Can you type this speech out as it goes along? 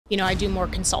I do more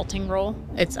consulting role.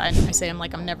 I say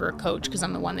I'm never a coach, because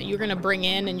I'm the one that you're going to bring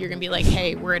in and you're going to be like,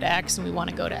 hey, we're at X and we want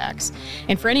to go to X.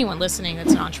 And for anyone listening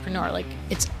that's an entrepreneur, like,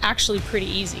 it's actually pretty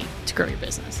easy to grow your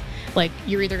business. Like,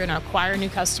 you're either going to acquire new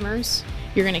customers,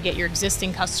 you're going to get your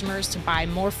existing customers to buy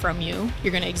more from you,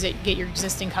 you're going to get your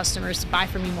existing customers to buy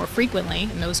from you more frequently,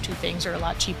 and those two things are a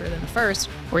lot cheaper than the first,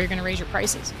 or you're going to raise your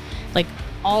prices. Like,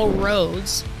 all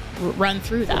roads run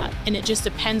through that, and it just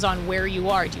depends on where you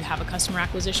are. Do you have a customer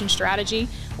acquisition strategy,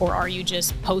 or are you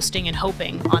just posting and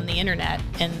hoping on the internet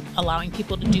and allowing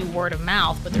people to do word of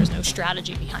mouth, but there's no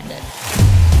strategy behind it?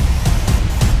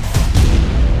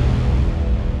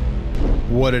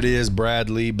 What it is, Brad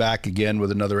Lee, back again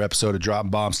with another episode of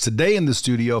Dropping Bombs. Today in the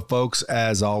studio, folks,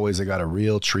 as always, I got a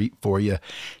real treat for you.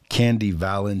 Candy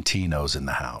Valentino's in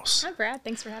the house. Hi, Brad.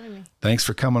 Thanks for having me. Thanks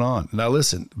for coming on. Now,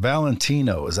 listen,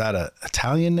 Valentino, is that an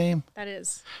Italian name? That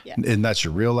is, yeah. And that's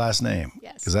your real last name?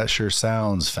 Yes. Because that sure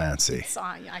sounds fancy.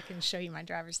 I can show you my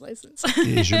driver's license.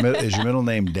 Is your middle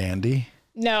name Dandy?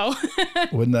 No.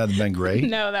 Wouldn't that have been great?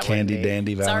 No, that Candy wouldn't be.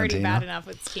 Dandy It's Valentino. already bad enough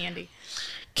with Candy.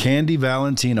 Candy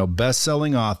Valentino,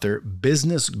 best-selling author,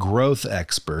 business growth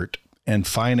expert, and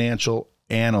financial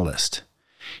analyst.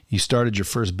 You started your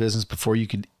first business before you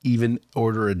could even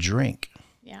order a drink.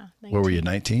 Yeah. 19. What were you,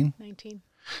 19? 19.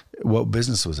 What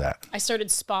business was that? I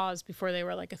started spas before they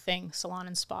were like a thing, salon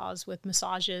and spas with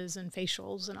massages and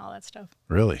facials and all that stuff.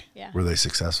 Really? Yeah. Were they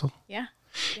successful? Yeah.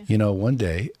 You know, one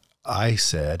day I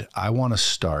said, I want to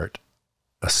start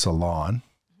a salon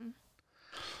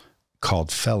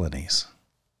called Felonies.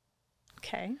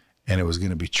 Okay. And it was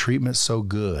going to be treatment so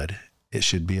good, it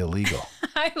should be illegal.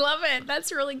 I love it.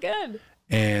 That's really good.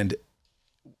 And,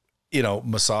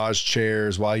 massage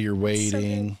chairs while you're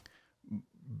waiting,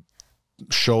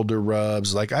 shoulder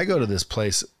rubs. Like, I go to this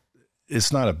place,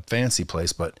 it's not a fancy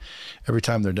place, but every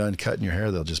time they're done cutting your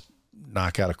hair, they'll just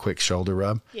knock out a quick shoulder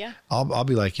rub. Yeah. I'll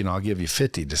be like, I'll give you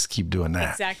 50, just keep doing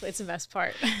that. Exactly. It's the best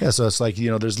part. Yeah. So it's like,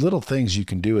 there's little things you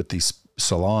can do at these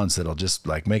salons that'll just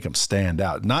like make them stand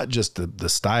out. Not just the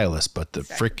stylist, but the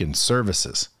freaking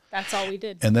services. That's all we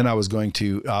did. And then I was going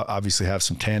to obviously have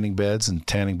some tanning beds and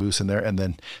tanning booths in there, and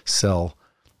then sell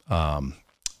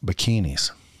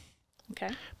bikinis. Okay.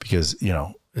 Because,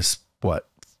 it's what,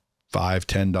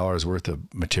 $5-10 worth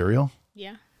of material.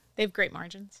 Yeah. They have great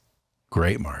margins.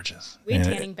 Great margins. We had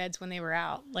tanning beds when they were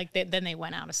out. Like then they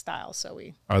went out of style. So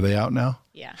Are they out now?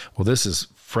 Yeah. Well, this is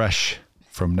fresh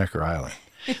from Necker Island.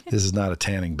 This is not a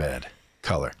tanning bed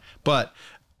color. But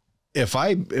if I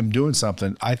am doing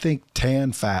something, I think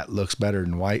tan fat looks better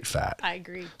than white fat. I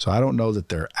agree. So I don't know that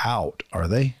they're out. Are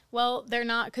they? Well, they're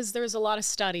not, because there's a lot of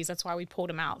studies. That's why we pulled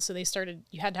them out. So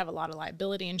you had to have a lot of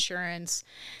liability insurance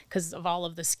because of all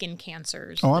of the skin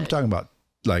cancers. Oh, I'm talking about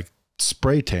like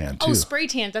spray tan too. Oh, spray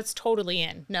tan. That's totally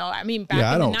in. No, I mean,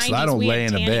 back in the 90s, I don't we lay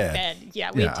had in a tanning bed. Yeah,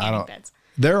 we had tanning beds.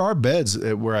 There are beds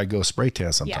where I go spray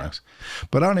tan sometimes,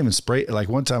 but I don't even spray. Like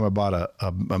one time I bought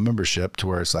a membership to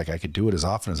where it's like I could do it as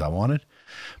often as I wanted,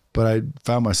 but I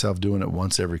found myself doing it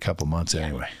once every couple months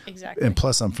anyway. Exactly. And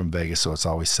plus I'm from Vegas, so it's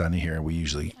always sunny here and we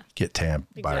usually get tan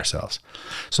by ourselves.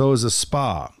 So it was a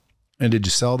spa. And did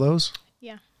you sell those?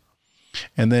 Yeah.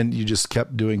 And then you just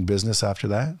kept doing business after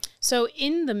that? So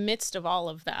in the midst of all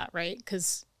of that, right?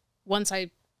 Because once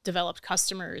I developed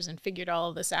customers and figured all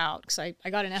of this out, because I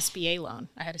got an SBA loan.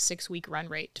 I had a 6-week run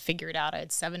rate to figure it out. I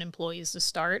had 7 employees to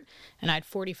start, and I had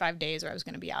 45 days where I was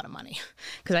going to be out of money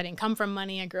because I didn't come from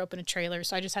money. I grew up in a trailer,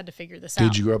 so I just had to figure this out.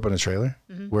 Did you grow up in a trailer?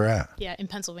 Mm-hmm. Where at? Yeah, in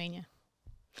Pennsylvania.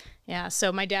 Yeah,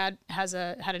 so my dad had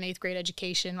an 8th grade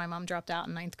education. My mom dropped out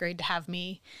in 9th grade to have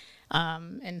me.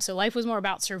 And so life was more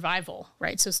about survival,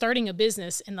 right? So starting a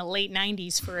business in the late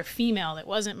 90s for a female that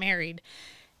wasn't married,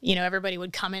 everybody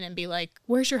would come in and be like,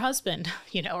 where's your husband?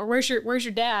 Or where's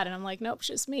your dad? And I'm like, nope, it's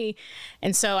just me.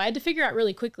 And so I had to figure out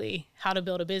really quickly how to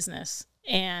build a business,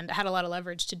 and I had a lot of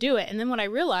leverage to do it. And then what I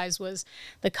realized was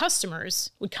the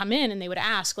customers would come in and they would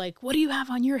ask, like, what do you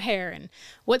have on your hair? And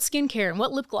what skincare and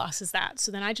what lip gloss is that?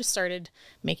 So then I just started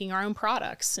making our own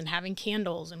products and having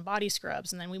candles and body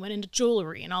scrubs. And then we went into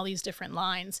jewelry and all these different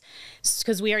lines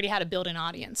because we already had a built-in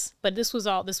audience. But this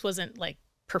wasn't like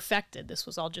perfected. This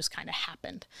was all just kind of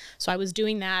happened. So I was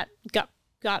doing that, got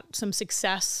some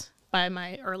success by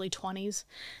my early 20s,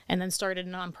 and then started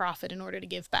a nonprofit in order to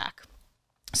give back.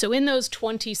 So in those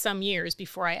 20 some years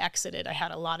before I exited, I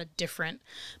had a lot of different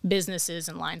businesses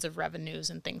and lines of revenues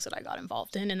and things that I got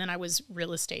involved in. And then I was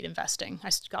real estate investing. I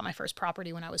got my first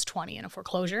property when I was 20 in a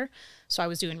foreclosure. So I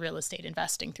was doing real estate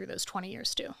investing through those 20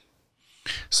 years too.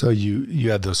 So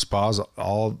you had those spas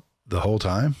the whole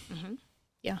time? Mm-hmm.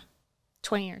 Yeah.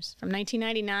 20 years from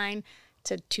 1999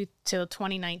 till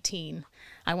 2019.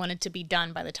 I wanted to be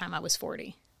done by the time I was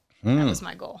 40. That was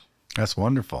my goal. That's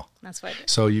wonderful. That's what I did.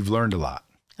 So you've learned a lot.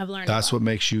 I've learned That's what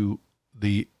makes you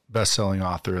the best-selling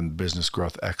author and business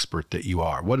growth expert that you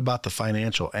are. What about the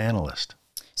financial analyst?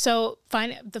 So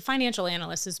the financial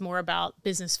analyst is more about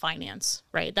business finance,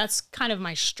 right? That's kind of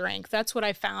my strength. That's what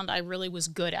I found I really was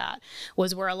good at,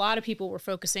 was where a lot of people were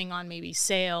focusing on maybe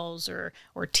sales or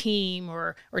team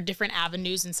or different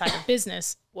avenues inside of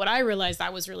business. What I realized I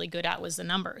was really good at was the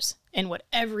numbers. And what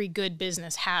every good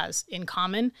business has in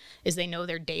common is they know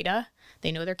their data,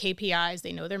 they know their KPIs,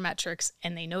 they know their metrics,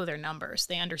 and they know their numbers.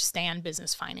 They understand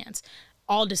business finance.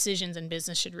 All decisions in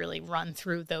business should really run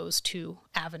through those two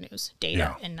avenues,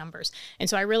 data and numbers. And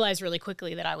so I realized really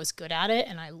quickly that I was good at it,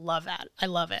 and I love that. I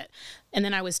love it. And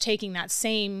then I was taking that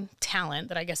same talent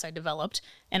that I guess I developed,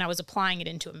 and I was applying it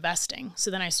into investing.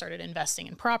 So then I started investing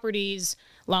in properties,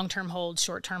 long-term holds,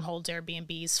 short-term holds,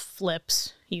 Airbnbs,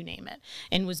 flips, you name it,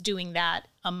 and was doing that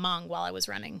while I was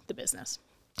running the business.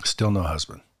 Still no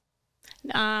husband.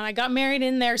 I got married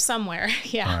in there somewhere.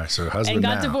 Yeah. All right. So husband and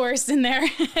got now. divorced in there.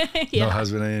 No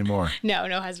husband anymore.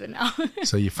 No husband now.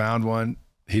 So you found one.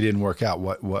 He didn't work out.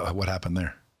 What happened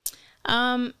there?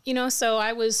 So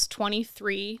I was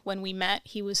 23 when we met.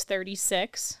 He was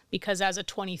 36 because as a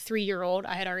 23-year-old,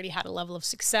 I had already had a level of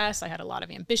success. I had a lot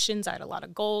of ambitions. I had a lot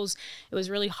of goals. It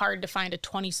was really hard to find a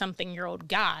 20-something-year-old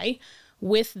guy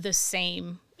with the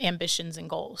same ambitions and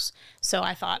goals. So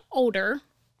I thought older,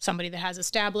 somebody that has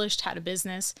established, had a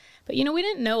business. But, we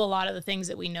didn't know a lot of the things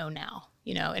that we know now,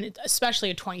 and especially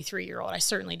a 23-year-old. I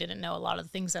certainly didn't know a lot of the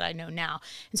things that I know now.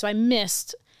 And so I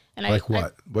missed. And like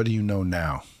what? What do you know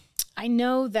now? I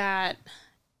know that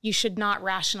you should not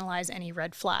rationalize any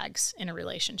red flags in a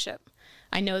relationship.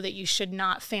 I know that you should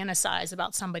not fantasize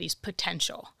about somebody's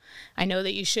potential. I know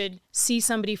that you should see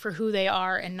somebody for who they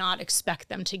are and not expect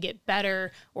them to get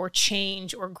better or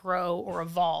change or grow or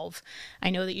evolve.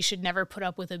 I know that you should never put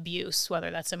up with abuse, whether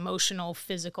that's emotional,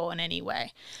 physical, in any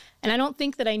way. And I don't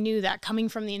think that I knew that coming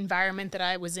from the environment that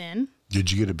I was in.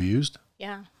 Did you get abused?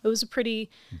 Yeah, it was a pretty...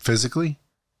 Physically?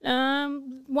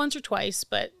 Once or twice,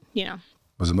 but,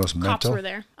 Was it most mental? Cops were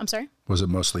there. I'm sorry? Was it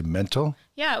mostly mental?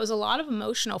 Yeah, it was a lot of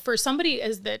emotional. For somebody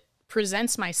that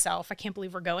presents myself, I can't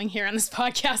believe we're going here on this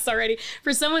podcast already.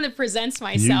 For someone that presents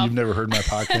myself. You've never heard my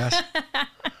podcast?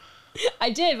 I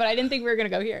did, but I didn't think we were going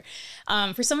to go here.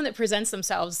 For someone that presents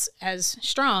themselves as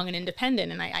strong and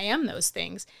independent, and I am those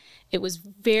things, it was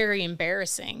very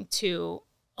embarrassing to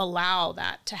allow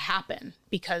that to happen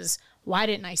because why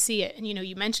didn't I see it? And,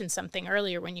 you mentioned something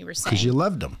earlier when you were saying. Because you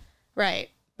loved them. Right.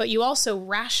 But you also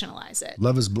rationalize it.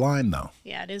 Love is blind, though.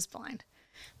 Yeah, it is blind.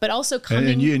 But also coming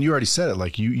and you already said it.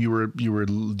 Like you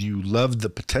loved the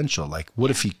potential. Like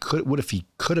what if he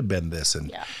could have been this,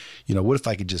 and what if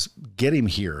I could just get him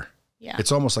here? Yeah,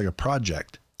 it's almost like a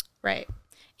project, right?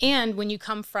 And when you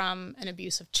come from an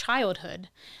abusive childhood,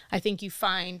 I think you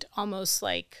find almost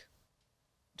like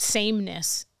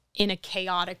sameness in a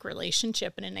chaotic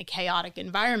relationship and in a chaotic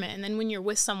environment. And then when you're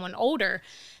with someone older,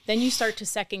 then you start to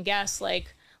second guess,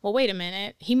 like, well, wait a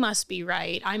minute, he must be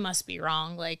right. I must be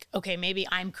wrong. Like, okay, maybe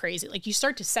I'm crazy. Like you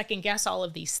start to second guess all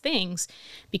of these things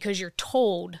because you're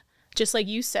told, just like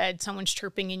you said, someone's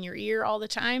chirping in your ear all the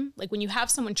time. Like when you have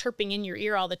someone chirping in your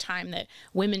ear all the time that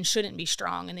women shouldn't be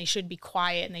strong and they should be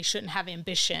quiet and they shouldn't have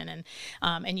ambition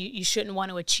and you shouldn't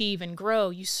want to achieve and grow,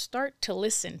 you start to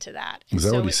listen to that. Is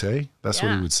that what he say? That's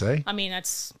what he would say? I mean,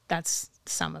 that's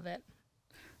some of it.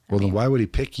 Well, then why would he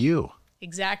pick you?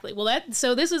 Exactly. Well,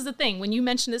 so this is the thing. When you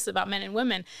mentioned this about men and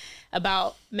women,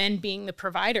 about men being the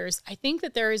providers, I think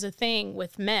that there is a thing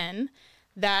with men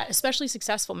that, especially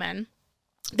successful men,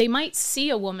 they might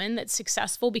see a woman that's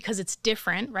successful because it's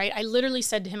different, right? I literally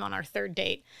said to him on our third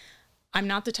date, I'm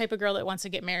not the type of girl that wants to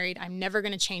get married. I'm never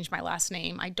going to change my last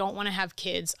name. I don't want to have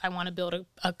kids. I want to build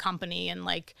a company and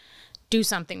like do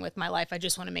something with my life. I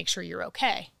just want to make sure you're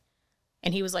okay.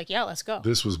 And he was like, yeah, let's go.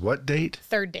 This was what date?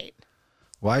 Third date.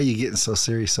 Why are you getting so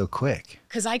serious so quick?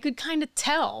 Because I could kind of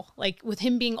tell, like with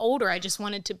him being older, I just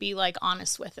wanted to be like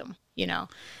honest with him,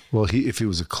 Well, if he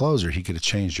was a closer, he could have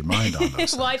changed your mind on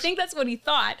those Well, I think that's what he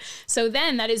thought. So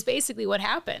then that is basically what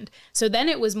happened. So then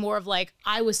it was more of like,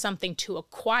 I was something to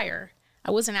acquire. I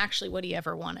wasn't actually what he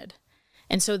ever wanted.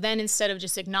 And so then instead of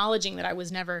just acknowledging that I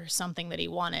was never something that he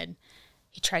wanted,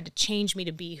 he tried to change me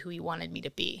to be who he wanted me to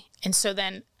be. And so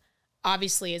then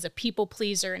obviously as a people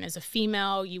pleaser and as a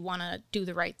female, you want to do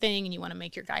the right thing and you want to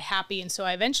make your guy happy. And so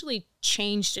I eventually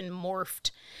changed and morphed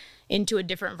into a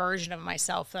different version of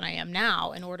myself than I am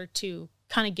now in order to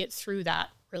kind of get through that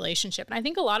relationship. And I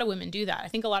think a lot of women do that. I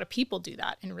think a lot of people do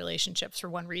that in relationships for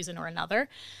one reason or another.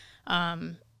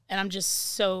 And And I'm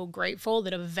just so grateful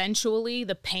that eventually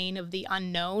the pain of the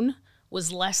unknown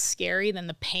was less scary than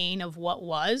the pain of what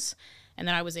was, and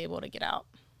that I was able to get out.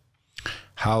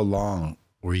 How long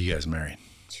were you guys married?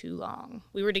 Too long.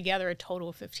 We were together a total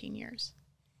of 15 years.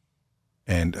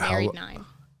 And married 9.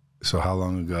 So how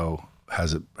long ago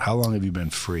how long have you been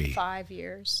free? 5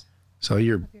 years. So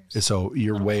you're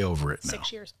way over it now.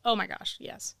 6 years. Oh my gosh,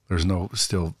 yes. There's no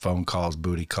still phone calls,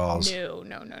 booty calls. No.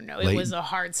 It was a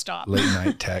hard stop. Late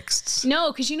night texts.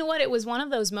 No, because you know what? It was one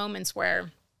of those moments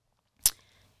where,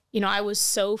 I was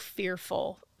so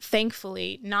fearful.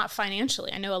 Thankfully, not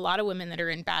financially. I know a lot of women that are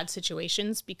in bad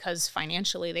situations because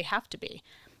financially they have to be.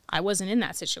 I wasn't in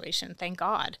that situation, thank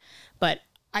God. But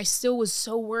I still was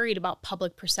so worried about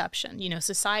public perception.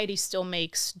 Society still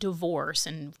makes divorce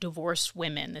and divorced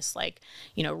women this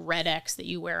red X that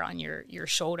you wear on your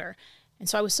shoulder. And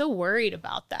so I was so worried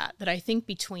about that I think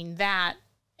between that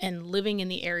and living in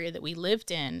the area that we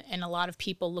lived in and a lot of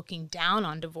people looking down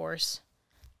on divorce,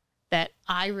 that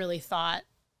I really thought,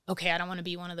 okay, I don't want to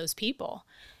be one of those people.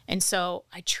 And so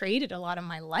I traded a lot of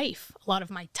my life, a lot of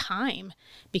my time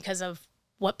because of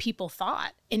what people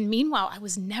thought. And meanwhile, I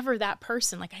was never that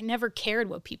person. Like, I never cared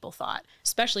what people thought,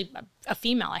 especially a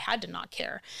female. I had to not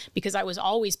care because I was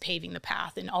always paving the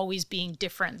path and always being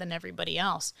different than everybody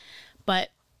else. But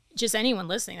just anyone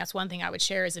listening, that's one thing I would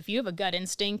share is if you have a gut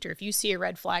instinct or if you see a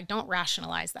red flag, don't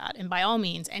rationalize that. And by all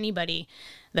means, anybody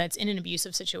that's in an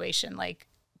abusive situation,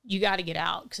 you got to get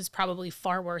out because it's probably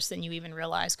far worse than you even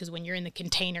realize, because when you're in the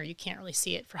container, you can't really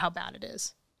see it for how bad it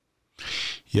is.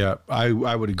 Yeah, I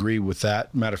would agree with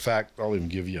that. Matter of fact, I'll even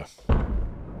give you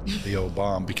the old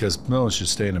bomb because no one should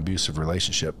stay in an abusive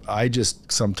relationship. I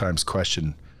just sometimes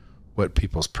question what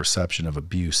people's perception of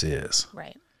abuse is.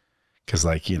 Right. Because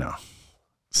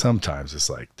sometimes it's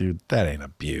like, dude, that ain't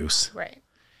abuse. Right.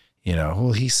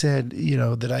 Well, he said,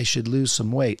 that I should lose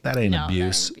some weight. That ain't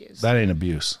abuse. That ain't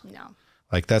abuse. No.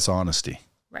 That's honesty.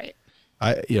 Right.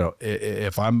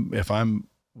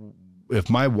 If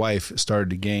my wife started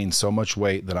to gain so much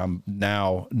weight that I'm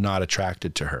now not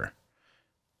attracted to her,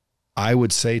 I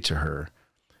would say to her,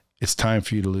 it's time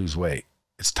for you to lose weight.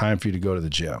 It's time for you to go to the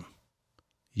gym.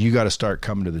 You got to start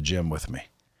coming to the gym with me.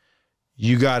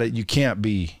 You can't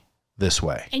be this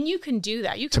way. And you can do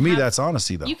that. To me, that's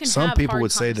honesty though. Some people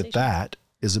would say that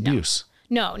is abuse.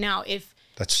 No. Now, if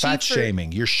that's fat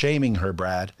shaming, you're shaming her,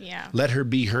 Brad. Yeah. Let her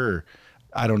be her.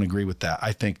 I don't agree with that.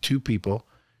 I think two people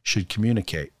should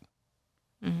communicate.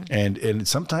 Mm-hmm. And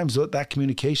sometimes that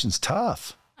communication's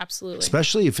tough. Absolutely.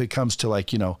 Especially if it comes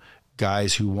to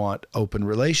guys who want open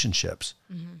relationships.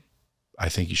 Mm-hmm. I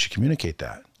think you should communicate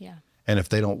that. Yeah. And if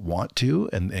they don't want to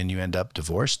and you end up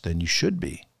divorced, then you should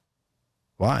be.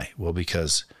 Why? Well,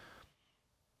 because,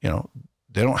 they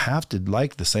don't have to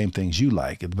like the same things you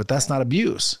like, but that's not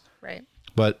abuse. Right.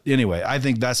 But anyway, I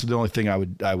think that's the only thing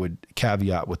I would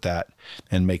caveat with that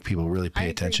and make people really pay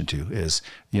attention to is,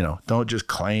 don't just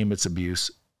claim it's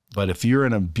abuse. But if you're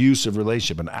in an abusive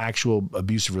relationship, an actual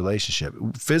abusive relationship,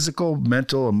 physical,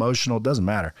 mental, emotional, doesn't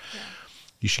matter. Yeah.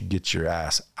 You should get your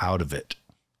ass out of it.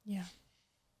 Yeah.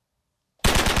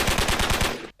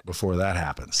 Before that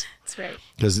happens. That's right.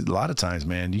 Because a lot of times,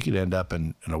 man, you could end up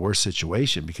in a worse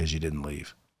situation because you didn't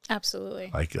leave. Absolutely.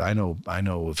 I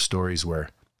know of stories where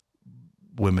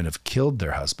women have killed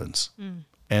their husbands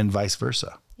and vice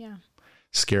versa. Yeah.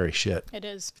 Scary shit. It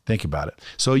is. Think about it.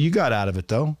 So you got out of it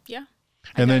though. Yeah.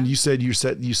 And then you said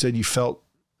you felt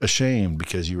ashamed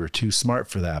because you were too smart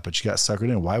for that, but you got suckered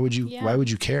in. Why would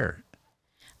you care?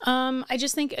 I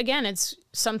just think, again, it's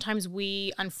sometimes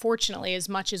we, unfortunately, as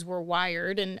much as we're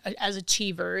wired and as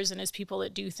achievers and as people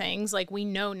that do things, we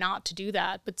know not to do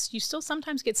that, but you still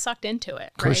sometimes get sucked into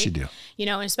it. Of course you do.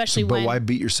 And especially but why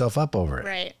beat yourself up over it?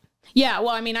 Right. Yeah. Well,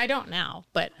 I don't now,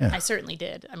 but I certainly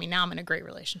did. Now I'm in a great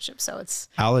relationship. So it's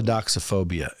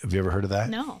allodoxophobia. Have you ever heard of that?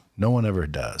 No. No one ever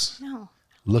does. No.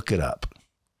 Look it up.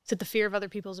 Is it the fear of other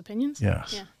people's opinions?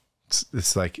 Yes. Yeah.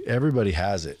 It's like everybody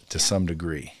has it to some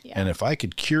degree. Yeah. And if I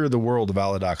could cure the world of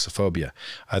allodoxophobia,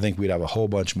 I think we'd have a whole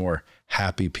bunch more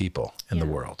happy people in the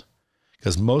world.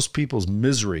 Because most people's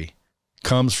misery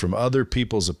comes from other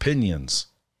people's opinions.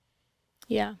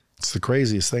 Yeah. It's the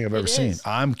craziest thing I've ever seen.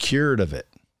 I'm cured of it.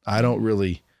 I don't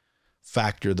really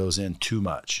factor those in too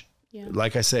much. Yeah.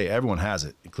 Like I say, everyone has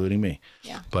it, including me.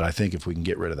 Yeah. But I think if we can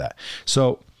get rid of that.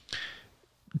 So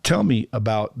tell me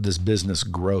about this business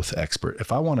growth expert.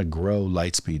 If I want to grow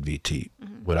Lightspeed VT,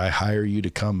 would I hire you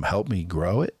to come help me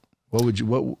grow it?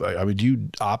 Do you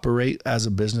operate as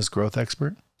a business growth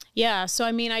expert? Yeah. So,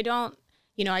 I don't,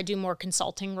 I do more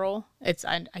consulting role.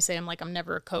 I say I'm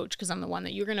never a coach because I'm the one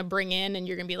that you're going to bring in and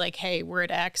you're going to be like, hey, we're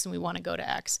at X and we want to go to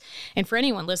X. And for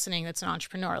anyone listening that's an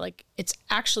entrepreneur, like it's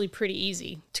actually pretty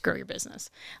easy to grow your business.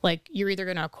 Like you're either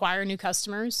going to acquire new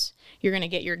customers, you're going to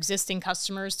get your existing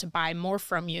customers to buy more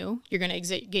from you, you're going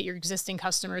to get your existing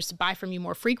customers to buy from you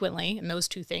more frequently, and those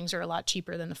two things are a lot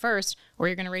cheaper than the first, or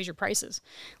you're going to raise your prices.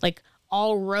 Like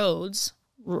all roads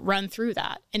run through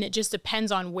that. And it just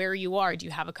depends on where you are. Do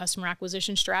you have a customer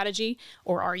acquisition strategy,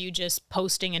 or are you just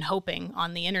posting and hoping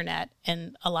on the internet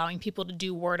and allowing people to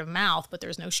do word of mouth, but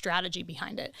there's no strategy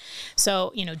behind it?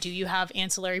 So, do you have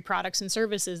ancillary products and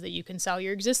services that you can sell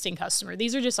your existing customer?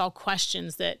 These are just all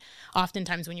questions that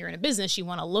oftentimes when you're in a business, you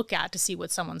want to look at to see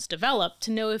what someone's developed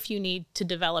to know if you need to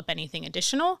develop anything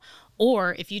additional,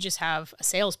 or if you just have a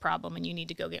sales problem and you need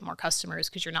to go get more customers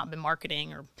because you're not been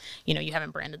marketing, or, you haven't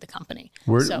branded the company.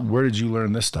 Where did you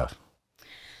learn this stuff?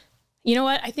 You know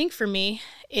what? I think for me,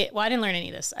 I didn't learn any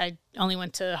of this. I only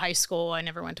went to high school. I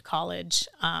never went to college.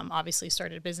 Obviously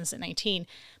started a business at 19.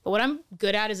 But what I'm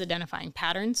good at is identifying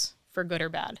patterns for good or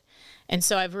bad. And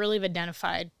so I've really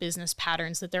identified business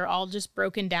patterns that they're all just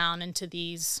broken down into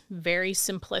these very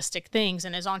simplistic things.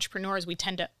 And as entrepreneurs, we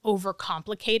tend to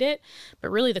overcomplicate it,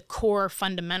 but really the core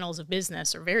fundamentals of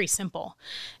business are very simple.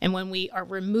 And when we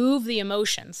remove the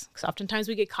emotions, because oftentimes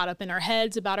we get caught up in our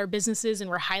heads about our businesses and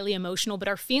we're highly emotional, but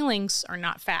our feelings are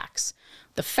not facts.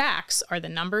 The facts are the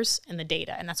numbers and the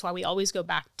data. And that's why we always go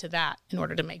back to that in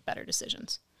order to make better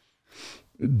decisions.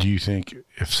 Do you think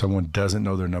if someone doesn't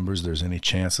know their numbers, there's any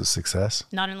chance of success?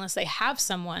 Not unless they have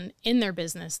someone in their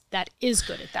business that is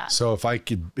good at that. So if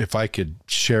I could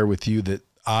share with you that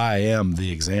I am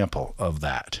the example of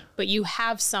that. But you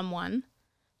have someone,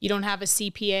 you don't have a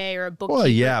CPA or a bookkeeper. Well,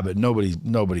 yeah, but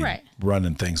nobody right.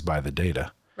 running things by the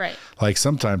data. Right. Like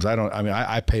sometimes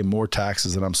I pay more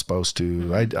taxes than I'm supposed to.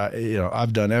 Mm-hmm.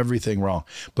 I've done everything wrong.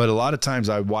 But a lot of times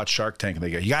I watch Shark Tank and they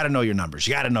go, you got to know your numbers.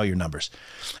 You got to know your numbers.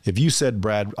 If you said,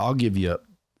 Brad, I'll give you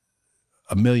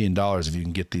 $1 million if you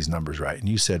can get these numbers right. And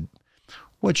you said,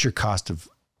 what's your cost of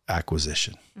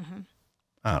acquisition? Mm-hmm.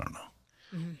 I don't know.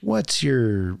 Mm-hmm. What's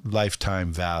your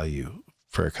lifetime value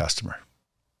for a customer?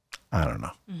 I don't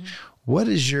know. Mm-hmm. What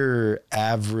is your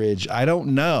average? I don't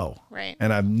know. Right.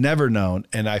 And I've never known.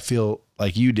 And I feel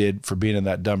like you did for being in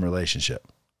that dumb relationship.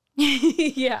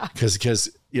 Yeah. Because,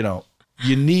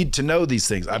 you need to know these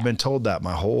things. Yeah. I've been told that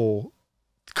my whole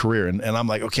career. And I'm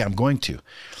like, okay, I'm going to.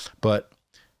 But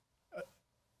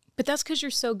that's because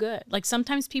you're so good. Like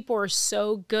sometimes people are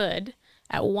so good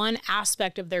at one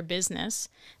aspect of their business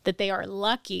that they are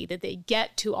lucky that they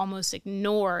get to almost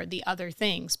ignore the other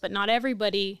things. But not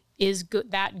everybody is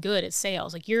that good at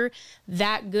sales. Like you're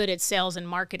that good at sales and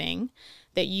marketing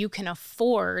that you can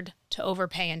afford to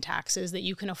overpay in taxes, that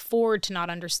you can afford to not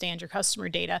understand your customer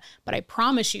data. But I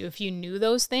promise you, if you knew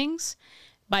those things,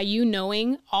 by you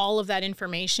knowing all of that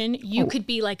information, you could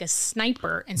be like a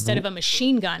sniper instead of a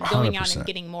machine gun going 100%. Out and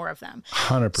getting more of them.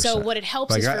 100%. So what it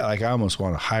helps is I almost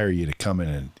want to hire you to come in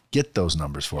and get those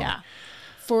numbers for me.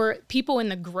 For people in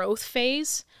the growth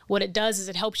phase, what it does is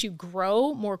it helps you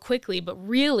grow more quickly, but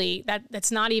really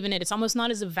that's not even it. It's almost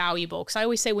not as valuable. Because I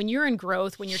always say when you're in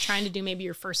growth, when you're trying to do maybe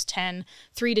your first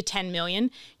 3 to 10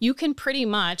 million, you can pretty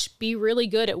much be really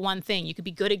good at one thing. You could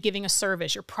be good at giving a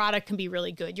service. Your product can be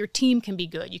really good. Your team can be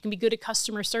good. You can be good at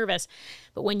customer service.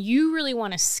 But when you really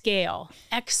want to scale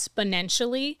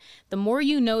exponentially, the more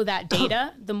you know that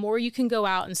data, the more you can go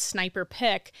out and sniper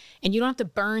pick, and you don't have to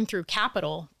burn through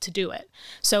capital to do it.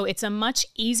 So it's a much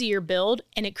easier build,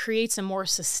 and it creates a more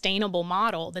sustainable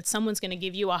model that someone's going to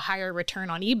give you a higher return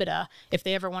on EBITDA if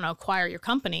they ever want to acquire your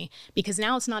company, because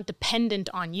now it's not dependent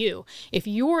on you. If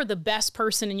you're the best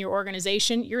person in your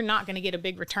organization, you're not going to get a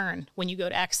big return when you go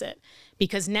to exit,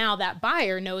 because now that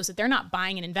buyer knows that they're not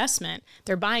buying an investment,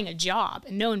 they're buying a job,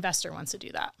 and no investor wants to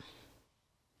do that.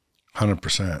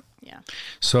 100%. Yeah.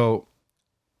 So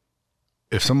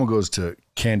if someone goes to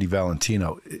Candy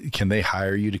Valentino, can they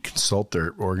hire you to consult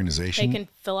their organization? They can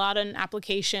fill out an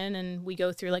application and we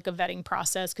go through like a vetting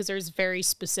process, because there's very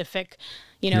specific,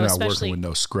 You're not especially working with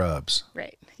no scrubs.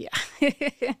 Right. Yeah.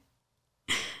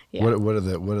 Yeah. What are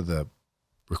the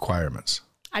requirements?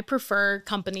 I prefer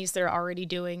companies that are already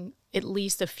doing at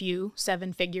least a few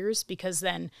 7 figures, because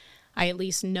then I at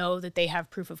least know that they have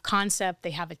proof of concept.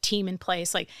 They have a team in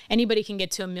place. Like anybody can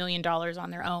get to $1 million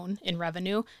on their own in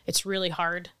revenue. It's really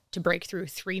hard to break through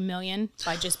 3 million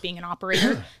by just being an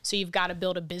operator. So you've got to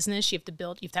build a business. You have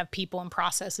to have people and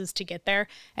processes to get there.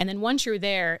 And then once you're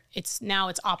there, it's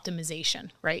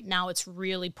optimization, right? Now it's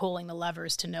really pulling the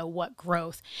levers to know what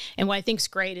growth. And what I think is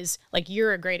great is like,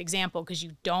 you're a great example because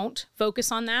you don't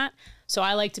focus on that. So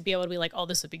I like to be able to be like, oh,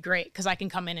 this would be great because I can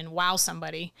come in and wow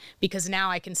somebody, because now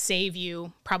I can save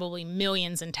you probably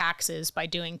millions in taxes by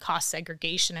doing cost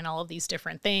segregation and all of these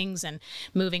different things and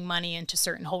moving money into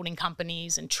certain holding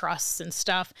companies and trusts and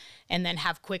stuff, and then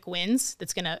have quick wins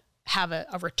that's going to have a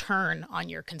return on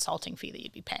your consulting fee that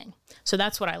you'd be paying. So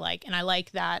that's what I like. And I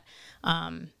like that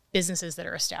businesses that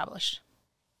are established.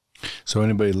 So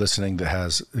anybody listening that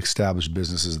has established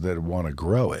businesses that want to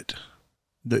grow it,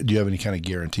 do you have any kind of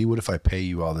guarantee? What if I pay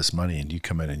you all this money and you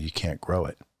come in and you can't grow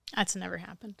it? That's never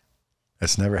happened.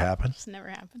 That's never happened? It's never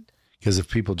happened. Because if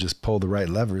people just pull the right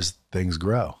levers, things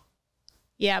grow.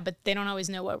 Yeah, but they don't always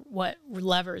know what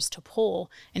levers to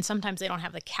pull. And sometimes they don't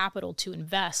have the capital to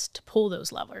invest to pull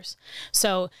those levers.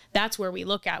 So that's where we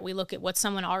look at. We look at what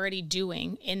someone already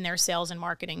doing in their sales and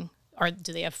marketing. Or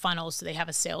do they have funnels? Do they have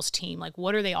a sales team? Like,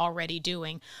 what are they already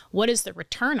doing? What is the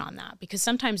return on that? Because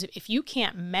sometimes if you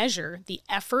can't measure the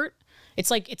effort,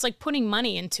 it's like putting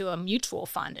money into a mutual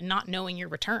fund and not knowing your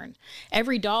return.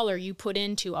 Every dollar you put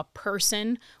into a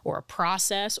person or a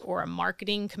process or a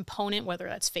marketing component, whether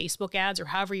that's Facebook ads or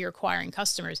however you're acquiring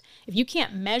customers, if you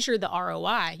can't measure the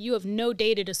ROI, you have no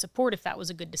data to support if that was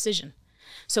a good decision.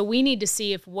 So we need to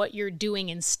see if what you're doing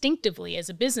instinctively as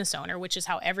a business owner, which is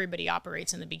how everybody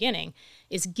operates in the beginning,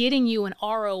 is getting you an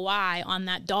ROI on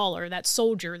that dollar, that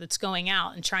soldier that's going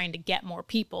out and trying to get more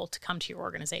people to come to your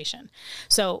organization.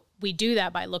 So we do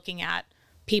that by looking at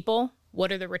people.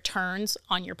 What are the returns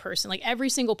on your person? Like every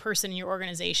single person in your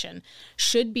organization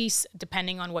should be,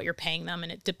 depending on what you're paying them, and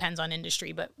it depends on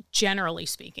industry, but generally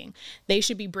speaking, they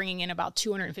should be bringing in about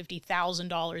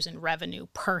 $250,000 in revenue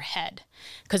per head.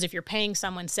 Because if you're paying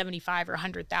someone $75,000 or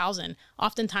 $100,000,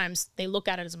 oftentimes they look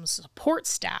at it as a support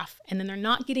staff, and then they're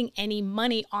not getting any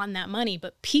money on that money.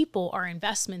 But people are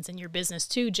investments in your business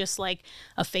too, just like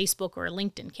a Facebook or a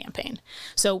LinkedIn campaign.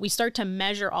 So we start to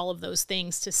measure all of those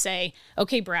things to say,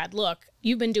 okay, Brad, look,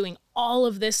 you've been doing all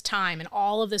of this time and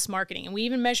all of this marketing, and we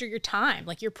even measure your time.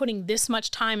 Like, you're putting this much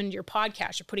time into your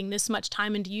podcast, you're putting this much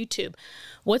time into YouTube.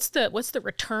 What's the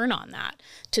return on that?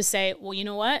 To say, well, you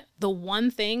know what? The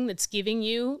one thing that's giving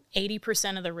you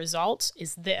 80% of the results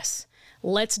is this.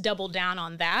 Let's double down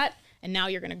on that. And now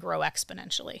you're going to grow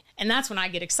exponentially. And that's when I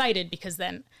get excited, because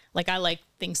then, like, I like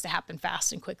things to happen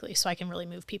fast and quickly so I can really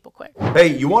move people quick.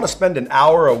 Hey, you want to spend an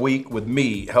hour a week with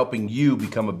me helping you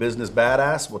become a business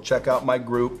badass? Well, check out my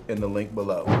group in the link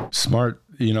below. Smart.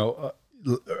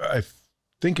 I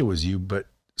think it was you, but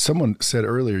someone said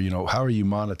earlier, how are you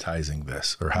monetizing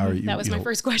this? Or how are you? That was my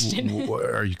first question.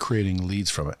 Are you creating leads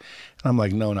from it? And I'm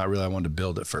like, no, not really. I wanted to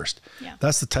build it first. Yeah.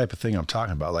 That's the type of thing I'm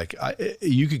talking about. Like,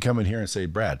 you could come in here and say,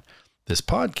 Brad, this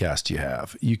podcast you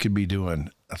have, you could be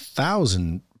doing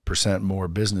 1,000% more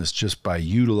business just by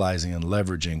utilizing and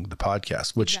leveraging the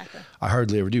podcast, which exactly. I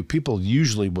hardly ever do. People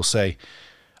usually will say,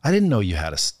 I didn't know you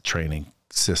had a training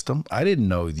system. I didn't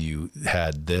know you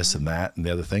had this and that and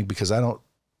the other thing, because I don't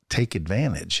take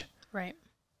advantage. Right.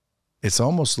 It's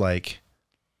almost like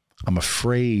I'm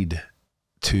afraid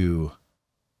to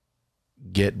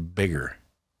get bigger.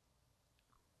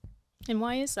 And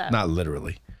why is that? Not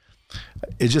literally.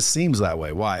 It just seems that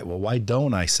way. Why? Well, why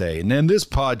don't I say? And then this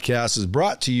podcast is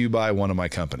brought to you by one of my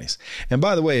companies. And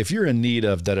by the way, if you're in need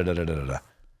of I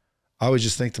always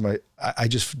just think to I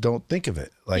just don't think of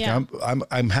it. Like, yeah.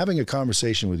 I'm having a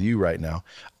conversation with you right now.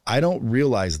 I don't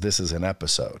realize this is an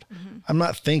episode. Mm-hmm. I'm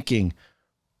not thinking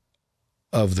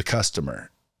of the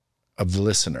customer, of the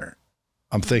listener.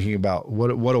 I'm thinking about what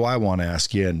do I want to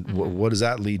ask you, and what does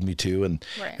that lead me to? And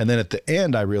right. And then at the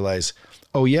end, I realize,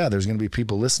 oh yeah, there's going to be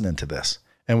people listening to this.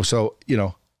 And so,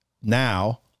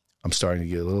 now I'm starting to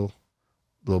get a little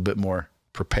bit more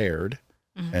prepared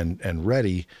and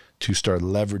ready to start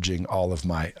leveraging all of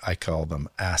my, I call them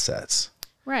assets.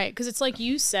 Right. Because it's like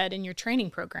you said in your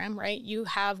training program, right? You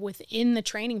have within the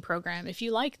training program, if you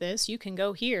like this, you can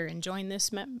go here and join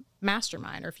this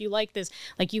mastermind. Or if you like this,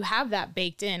 like, you have that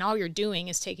baked in. All you're doing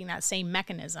is taking that same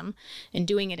mechanism and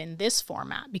doing it in this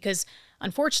format. Because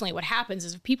unfortunately, what happens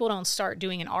is if people don't start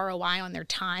doing an ROI on their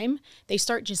time, they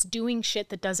start just doing shit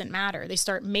that doesn't matter. They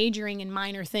start majoring in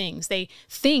minor things. They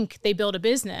think they build a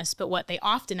business, but what they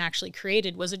often actually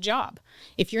created was a job.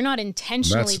 If you're not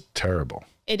intentionally... That's terrible.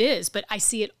 It is, but I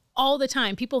see it all the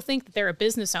time. People think that they're a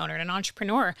business owner and an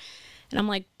entrepreneur. And I'm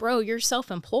like, bro, you're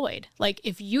self-employed. Like,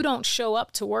 if you don't show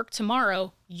up to work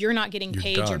tomorrow, you're not getting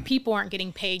paid, your done. people aren't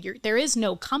getting paid, there is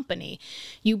no company.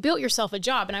 You built yourself a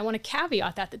job. And I want to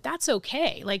caveat that that's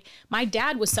okay. Like my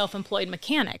dad was self-employed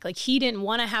mechanic. Like he didn't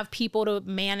want to have people to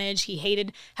manage. He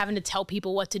hated having to tell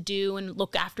people what to do and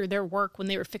look after their work when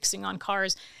they were fixing on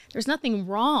cars. There's nothing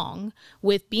wrong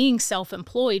with being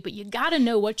self-employed, but you got to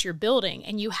know what you're building,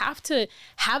 and you have to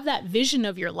have that vision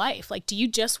of your life. Like, do you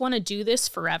just want to do this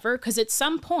forever? Because at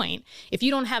some point, if you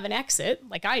don't have an exit,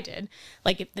 like I did,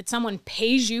 like if someone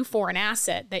pays you for an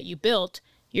asset that you built,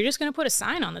 you're just going to put a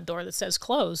sign on the door that says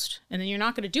closed, and then you're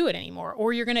not going to do it anymore.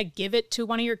 Or you're going to give it to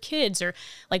one of your kids, or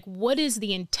like, what is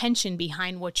the intention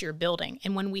behind what you're building?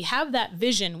 And when we have that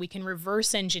vision, we can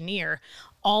reverse engineer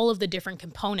all of the different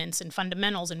components and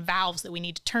fundamentals and valves that we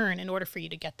need to turn in order for you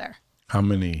to get there. How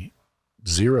many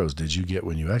zeros did you get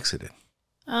when you exited?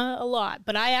 A lot,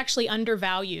 but I actually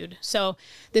undervalued. So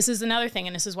this is another thing,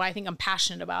 and this is why I think I'm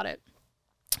passionate about it.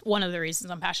 One of the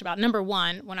reasons I'm passionate about it. Number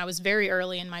one, when I was very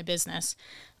early in my business,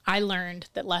 I learned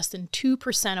that less than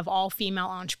 2% of all female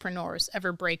entrepreneurs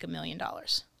ever break $1 million.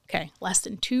 Okay, less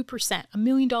than 2%, $1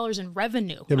 million in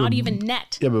revenue, not even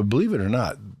net. Yeah, but believe it or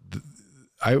not,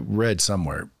 I read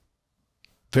somewhere,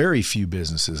 very few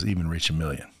businesses even reach $1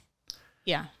 million.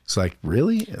 Yeah. It's like,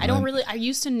 really? I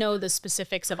used to know the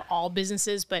specifics of all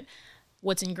businesses, but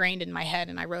what's ingrained in my head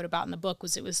and I wrote about in the book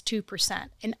was it was 2%.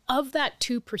 And of that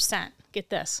 2%, get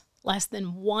this, less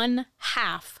than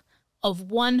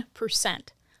 1/2%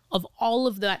 of all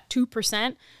of that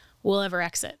 2% will ever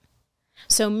exit.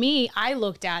 So I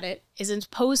looked at it as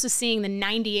opposed to seeing the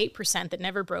 98% that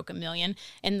never broke $1 million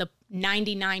and the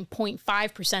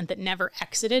 99.5% that never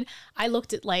exited. I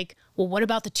looked at like, well, what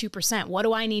about the 2%? What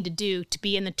do I need to do to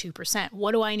be in the 2%?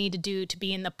 What do I need to do to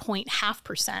be in the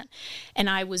 0.5%? And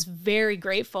I was very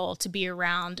grateful to be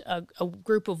around a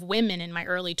group of women in my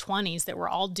early 20s that were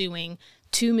all doing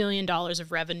 $2 million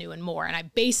of revenue and more. And I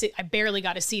barely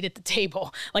got a seat at the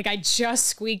table. Like I just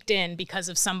squeaked in because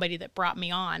of somebody that brought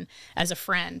me on as a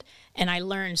friend. And I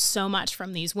learned so much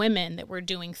from these women that were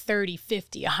doing 30,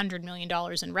 50, $100 million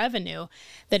in revenue,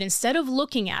 that instead of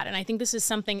looking at, and I think this is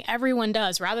something everyone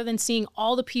does, rather than seeing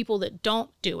all the people that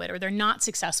don't do it, or they're not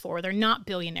successful, or they're not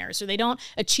billionaires, or they don't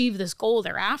achieve this goal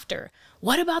they're after,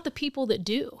 what about the people that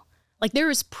do? Like there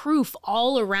is proof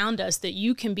all around us that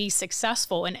you can be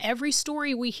successful. And every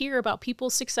story we hear about people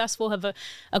successful have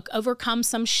overcome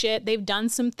some shit. They've done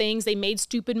some things. They made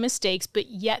stupid mistakes, but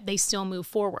yet they still move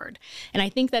forward. And I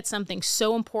think that's something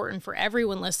so important for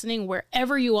everyone listening,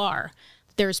 wherever you are.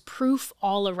 There's proof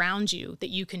all around you that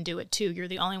you can do it too. You're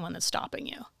the only one that's stopping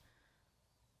you.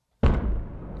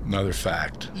 Another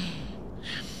fact.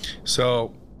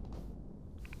 So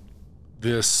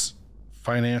this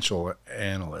financial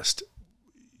analyst,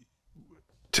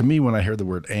 to me, when I hear the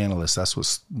word analyst, that's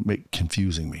what's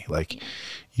confusing me. Like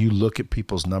you look at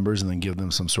people's numbers and then give them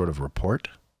some sort of report.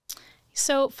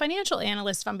 So financial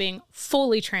analyst, if I'm being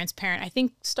fully transparent, I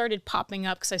think started popping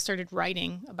up because I started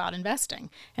writing about investing.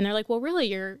 And they're like, well, really,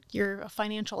 you're a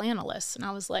financial analyst. And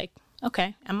I was like,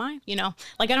 okay, am I? You know,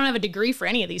 like I don't have a degree for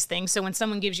any of these things. So when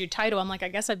someone gives you a title, I'm like, I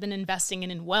guess I've been investing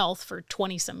in wealth for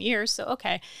 20 some years. So,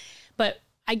 okay. But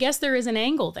I guess there is an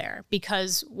angle there,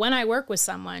 because when I work with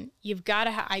someone, you've got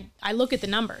to, I look at the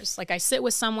numbers. Like I sit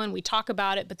with someone, we talk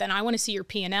about it, but then I want to see your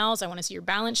P&Ls. I want to see your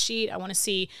balance sheet. I want to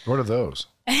see. What are those?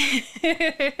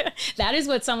 That is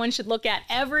what someone should look at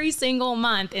every single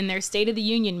month in their State of the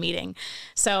Union meeting.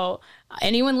 So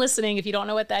anyone listening, if you don't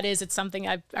know what that is, it's something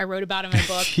I wrote about in my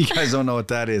book. You guys don't know what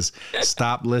that is.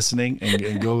 Stop listening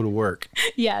and go to work.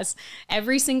 Yes.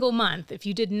 Every single month, if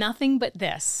you did nothing but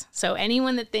this. So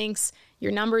anyone that thinks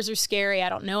your numbers are scary, I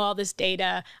don't know all this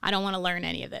data, I don't want to learn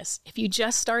any of this. If you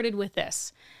just started with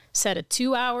this, set a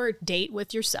 2-hour date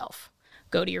with yourself.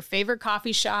 Go to your favorite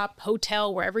coffee shop,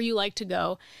 hotel, wherever you like to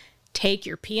go. Take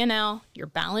your P&L, your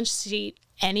balance sheet,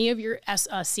 any of your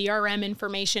CRM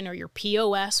information or your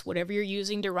POS, whatever you're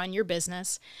using to run your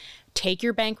business. Take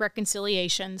your bank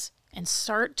reconciliations and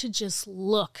start to just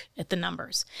look at the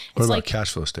numbers. What about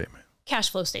cash flow statement? Cash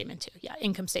flow statement too. Yeah,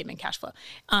 income statement, cash flow.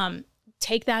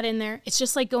 Take that in there. It's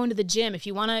just like going to the gym. If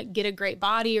you want to get a great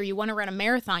body or you want to run a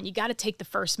marathon, you got to take the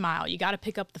first mile. You got to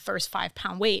pick up the first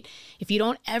 5-pound weight. If you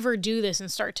don't ever do this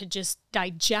and start to just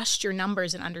digest your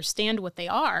numbers and understand what they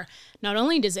are, not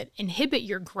only does it inhibit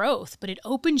your growth, but it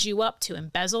opens you up to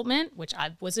embezzlement, which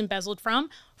I was embezzled from,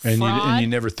 and fraud, you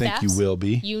never think thefts. you will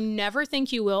be. You never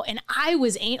think you will. And I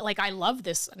was like, I love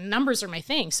this. Numbers are my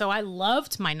thing. So I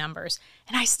loved my numbers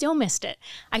and I still missed it.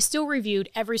 I still reviewed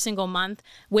every single month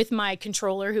with my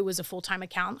controller, who was a full-time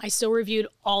accountant. I still reviewed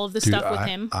all of the stuff with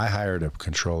him. I hired a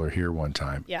controller here one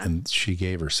time, Yeah. and she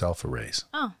gave herself a raise.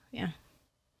 Oh, yeah.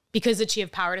 Because did she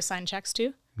have power to sign checks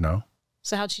too? No.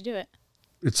 So how'd she do it?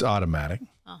 It's automatic.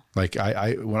 Oh. Like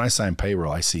I when I sign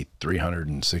payroll, I see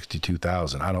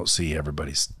 362,000. I don't see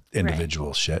everybody's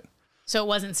individual shit. So it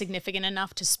wasn't significant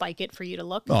enough to spike it for you to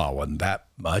look? Oh, it wasn't that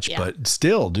much, but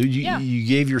still, dude, you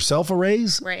gave yourself a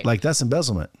raise? Right. Like that's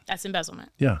embezzlement. That's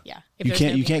embezzlement. Yeah. Yeah.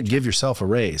 You can't give yourself a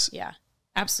raise. Yeah,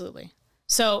 absolutely.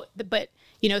 So, but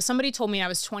you know, somebody told me I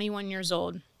was 21 years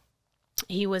old.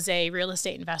 He was a real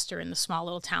estate investor in the small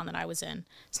little town that I was in.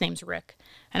 His name's Rick.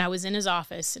 And I was in his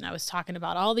office and I was talking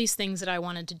about all these things that I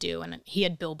wanted to do. And he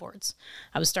had billboards.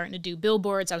 I was starting to do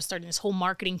billboards. I was starting this whole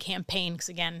marketing campaign because,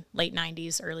 again, late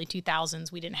 90s, early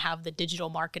 2000s, we didn't have the digital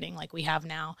marketing like we have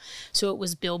now. So it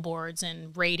was billboards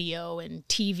and radio and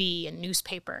TV and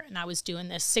newspaper. And I was doing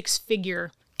this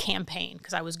 6-figure campaign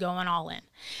because I was going all in.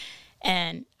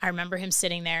 And I remember him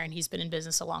sitting there, and he's been in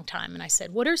business a long time. And I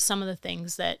said, what are some of the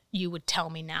things that you would tell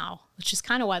me now? Which is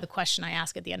kind of why the question I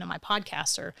ask at the end of my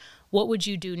podcast are, what would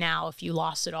you do now if you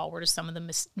lost it all? What are some of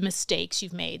the mistakes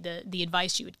you've made, the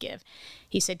advice you would give?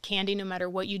 He said, Candy, no matter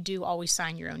what you do, always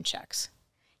sign your own checks.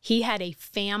 He had a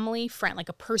family friend, like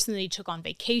a person that he took on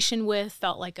vacation with,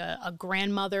 felt like a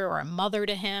grandmother or a mother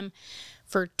to him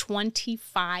for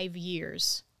 25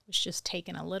 years. Was just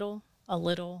taking a little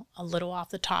off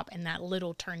the top, and that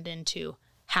little turned into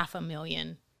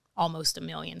 $500,000, almost $1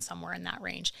 million, somewhere in that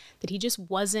range, that he just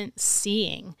wasn't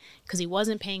seeing because he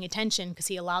wasn't paying attention because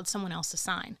he allowed someone else to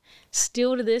sign.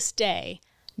 Still to this day,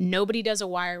 nobody does a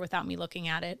wire without me looking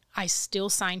at it. I still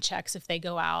sign checks if they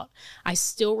go out. I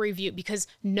still review because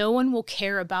no one will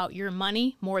care about your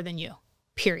money more than you.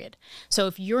 Period. So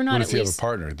if you're not, what if you have a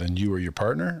partner, then you are your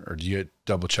partner, or do you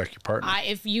double check your partner?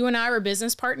 If you and I were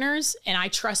business partners and I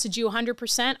trusted you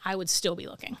 100%, I would still be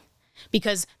looking,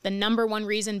 because the number one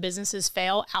reason businesses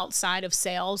fail outside of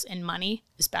sales and money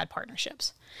is bad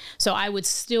partnerships. So I would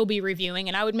still be reviewing,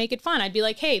 and I would make it fun. I'd be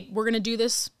like, hey, we're going to do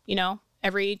this,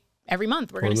 every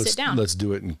month. We're going to sit down. Let's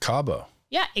do it in Cabo.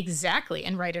 Yeah, exactly.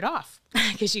 And write it off,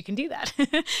 because you can do that.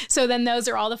 So then those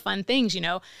are all the fun things,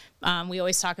 we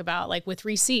always talk about, like with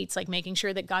receipts, like making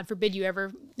sure that, God forbid, you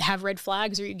ever have red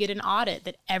flags or you get an audit,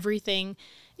 that everything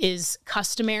is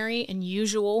customary and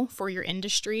usual for your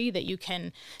industry, that you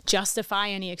can justify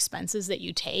any expenses that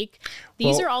you take.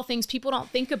 These are all things people don't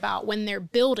think about when they're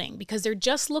building, because they're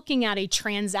just looking at a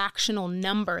transactional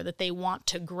number that they want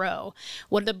to grow.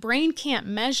 What the brain can't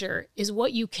measure is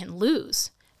what you can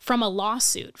lose from a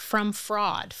lawsuit, from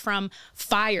fraud, from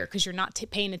fire, because you're not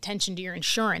paying attention to your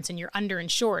insurance and you're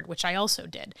underinsured, which I also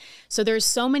did. So there's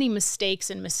so many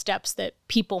mistakes and missteps that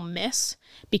people miss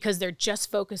because they're just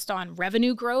focused on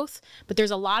revenue growth. But there's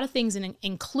a lot of things,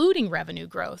 including revenue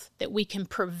growth, that we can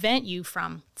prevent you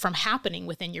from happening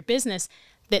within your business,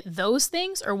 that those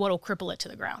things are what will cripple it to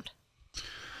the ground.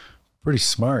 Pretty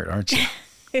smart, aren't you?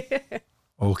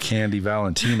 Oh, Candy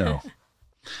Valentino.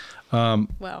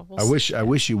 Well, I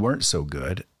wish you weren't so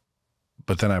good,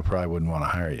 but then I probably wouldn't want to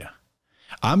hire you.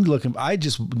 I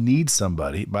just need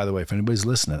somebody, by the way, if anybody's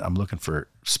listening, I'm looking for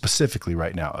specifically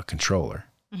right now a controller.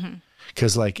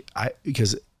 Because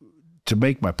to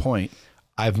make my point,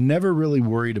 I've never really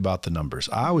worried about the numbers.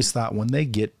 I always thought when they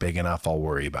get big enough, I'll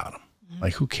worry about them.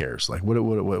 Like, who cares? Like,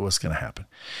 what's going to happen?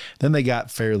 Then they got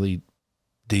fairly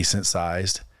decent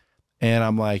sized, and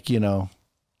I'm like,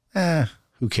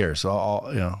 who cares?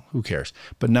 Who cares?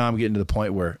 But now I'm getting to the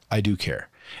point where I do care,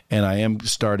 and I am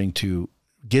starting to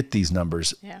get these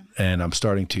numbers, and I'm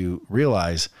starting to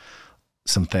realize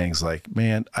some things like,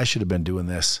 man, I should have been doing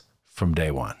this from day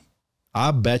one.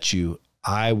 I bet you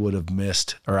I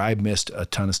missed a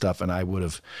ton of stuff, and I would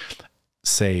have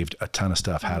saved a ton of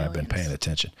stuff had I been paying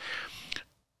attention.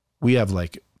 We have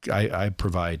I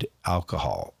provide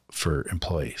alcohol for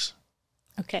employees.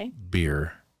 Okay.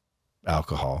 Beer,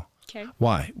 alcohol. Okay.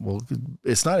 Why? Well,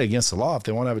 it's not against the law. If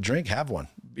they want to have a drink, have one.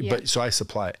 Yeah. But so I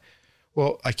supply it.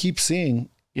 Well, I keep seeing,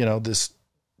 this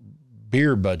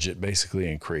beer budget basically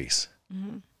increase.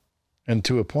 And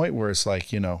to a point where it's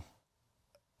like,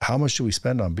 how much do we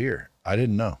spend on beer? I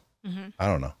didn't know. I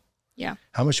don't know. Yeah.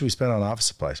 How much do we spend on office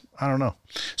supplies? I don't know.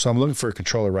 So I'm looking for a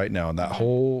controller right now, and that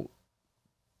whole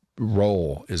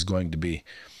role is going to be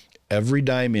every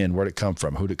dime in, where'd it come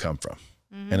from? Who'd it come from?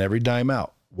 And every dime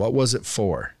out, what was it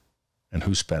for? And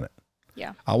who spent it?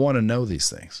 Yeah. I want to know these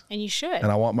things. And you should. And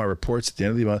I want my reports at the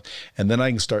end of the month. And then I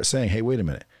can start saying, hey, wait a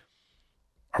minute.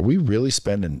 Are we really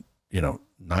spending,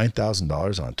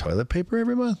 $9,000 on toilet paper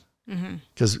every month?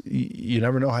 Because you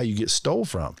never know how you get stole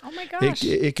from. Oh my gosh.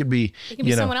 It could be,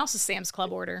 someone else's Sam's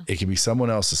Club order. It could be someone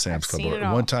else's Sam's Club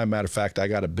order. One time, matter of fact, I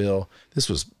got a bill. This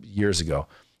was years ago.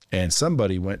 And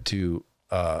somebody went to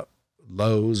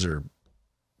Lowe's or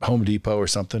Home Depot or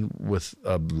something with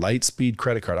a Lightspeed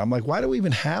credit card. I'm like, why do we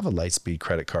even have a Lightspeed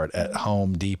credit card at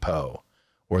Home Depot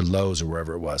or Lowe's or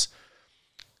wherever it was?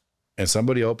 And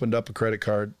somebody opened up a credit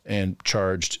card and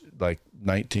charged like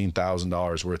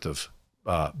 $19,000 worth of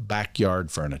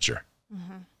backyard furniture.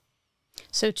 Mm-hmm.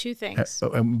 So two things.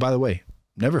 And by the way,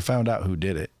 never found out who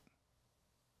did it.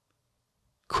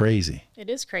 Crazy. It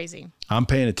is crazy. I'm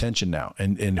paying attention now,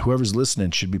 and whoever's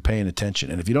listening should be paying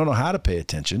attention. And if you don't know how to pay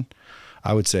attention,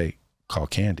 I would say call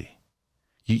Candy.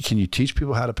 Can you teach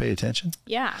people how to pay attention?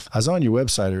 Yeah. I was on your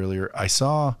website earlier. I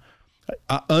saw,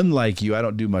 unlike you, I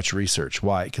don't do much research.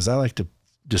 Why? Because I like to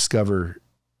discover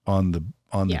on the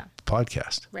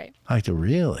podcast. Right. I like to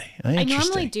really. I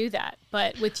normally do that,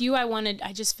 but with you,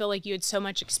 I just feel like you had so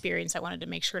much experience. I wanted to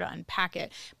make sure to unpack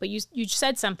it. But you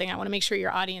said something I want to make sure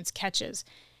your audience catches,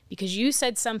 because you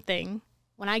said something,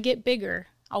 when I get bigger,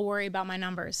 I'll worry about my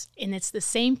numbers. And it's the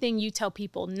same thing you tell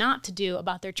people not to do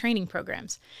about their training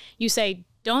programs. You say,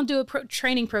 don't do a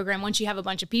training program once you have a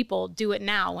bunch of people. Do it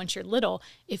now once you're little.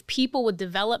 If people would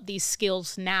develop these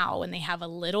skills now when they have a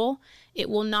little, it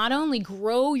will not only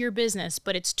grow your business,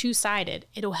 but it's two-sided.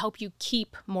 It'll help you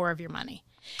keep more of your money.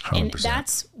 100%. And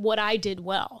that's what I did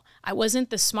well. I wasn't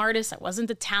the smartest. I wasn't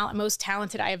the most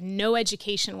talented. I have no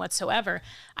education whatsoever.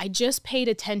 I just paid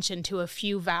attention to a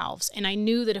few valves. And I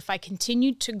knew that if I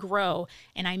continued to grow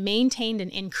and I maintained and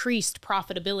increased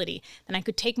profitability, then I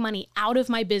could take money out of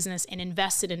my business and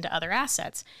invest it into other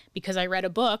assets. Because I read a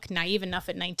book, naive enough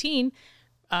at 19,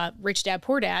 Rich Dad,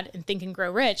 Poor Dad, and Think and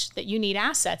Grow Rich, that you need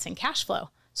assets and cash flow.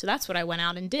 So that's what I went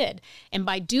out and did. And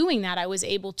by doing that, I was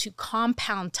able to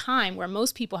compound time where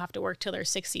most people have to work till they're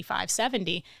 65,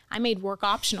 70. I made work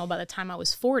optional by the time I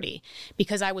was 40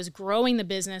 because I was growing the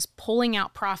business, pulling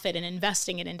out profit and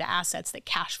investing it into assets that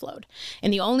cash flowed.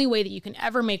 And the only way that you can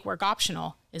ever make work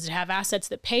optional is to have assets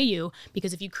that pay you,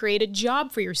 because if you create a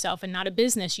job for yourself and not a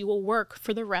business, you will work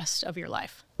for the rest of your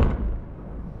life.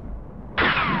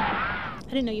 I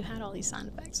didn't know you had all these sound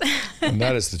effects. And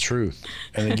that is the truth.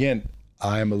 And again,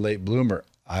 I am a late bloomer.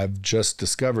 I've just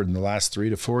discovered in the last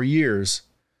 3 to 4 years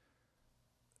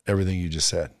everything you just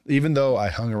said. Even though I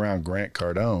hung around Grant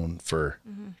Cardone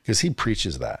because he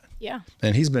preaches that. Yeah.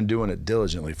 And he's been doing it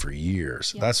diligently for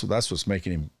years. Yeah. That's what's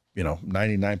making him,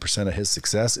 99% of his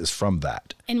success is from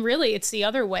that. And really, it's the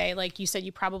other way. Like you said,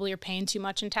 you probably are paying too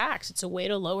much in tax. It's a way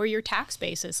to lower your tax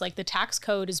basis. Like the tax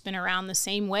code has been around the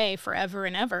same way forever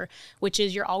and ever, which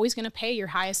is you're always going to pay your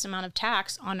highest amount of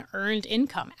tax on earned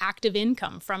income, active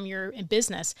income from your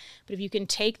business. But if you can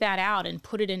take that out and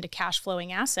put it into cash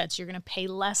flowing assets, you're going to pay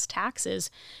less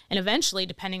taxes. And eventually,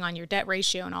 depending on your debt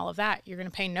ratio and all of that, you're going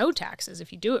to pay no taxes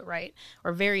if you do it right,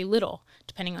 or very little,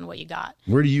 depending on what you got.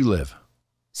 Where do you live?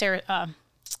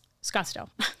 Scottsdale.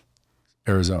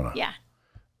 Arizona. Yeah.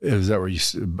 Is that where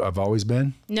I've always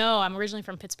been? No, I'm originally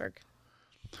from Pittsburgh.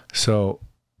 So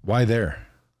why there?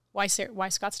 Why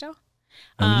Scottsdale?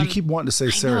 You keep wanting to say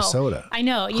Sarasota. I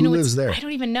know. Who lives there? I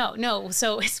don't even know. No.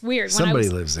 So it's weird. Somebody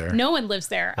lives there. No one lives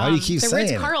there. Why do you keep saying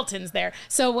the Ritz-Carlton's there.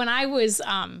 So when I was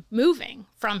moving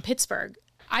from Pittsburgh,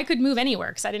 I could move anywhere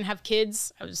because I didn't have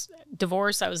kids. I was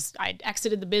divorced. I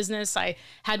exited the business. I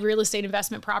had real estate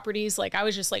investment properties. Like I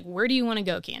was just like, where do you want to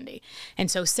go, Candy?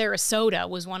 And so Sarasota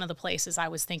was one of the places I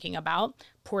was thinking about.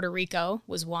 Puerto Rico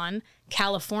was one.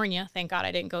 California, thank God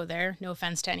I didn't go there. No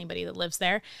offense to anybody that lives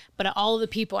there. But all of the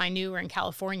people I knew were in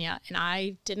California and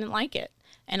I didn't like it.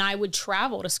 And I would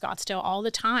travel to Scottsdale all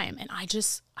the time. And I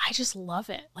just love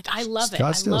it. Like, I love it.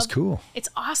 Scottsdale's cool. It's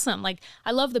awesome. Like,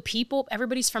 I love the people.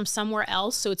 Everybody's from somewhere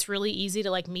else. So it's really easy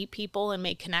to like meet people and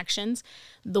make connections.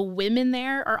 The women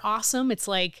there are awesome. It's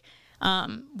like,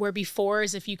 where before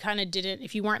is if you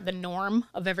weren't the norm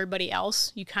of everybody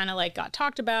else, you kind of like got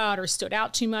talked about or stood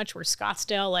out too much, where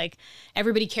Scottsdale, like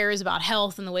everybody cares about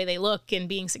health and the way they look and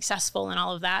being successful and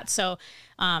all of that. So,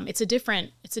 it's a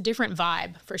different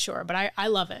vibe for sure, but I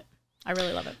love it. I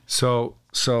really love it. So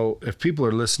if people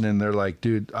are listening, they're like,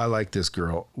 dude, I like this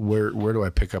girl. Where do I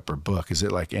pick up her book? Is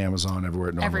it like Amazon everywhere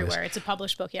it normally Everywhere. is? It's a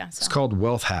published book. Yeah. So. It's called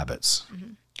Wealth Habits.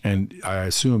 Mm-hmm. And I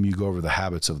assume you go over the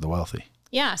habits of the wealthy.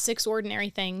 Yeah, 6 ordinary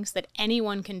things that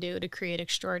anyone can do to create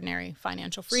extraordinary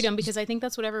financial freedom, because I think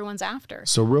that's what everyone's after.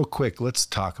 So real quick, let's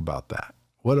talk about that.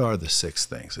 What are the 6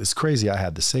 things? It's crazy. I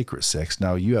had the sacred 6.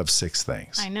 Now you have 6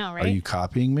 things. I know, right? Are you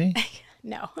copying me?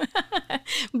 No.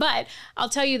 But I'll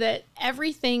tell you that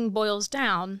everything boils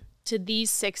down to these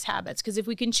 6 habits, because if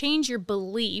we can change your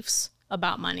beliefs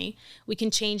about money, we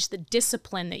can change the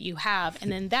discipline that you have, and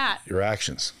then that your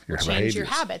actions, your change behaviors. Your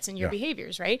habits and your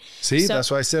behaviors, right? See, that's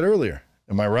what I said earlier.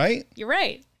 Am I right? You're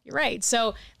right.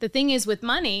 So the thing is with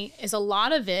money is a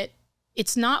lot of it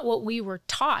it's not what we were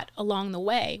taught along the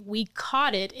way. We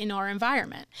caught it in our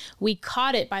environment. We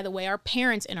caught it by the way our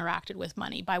parents interacted with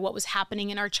money, by what was happening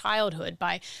in our childhood,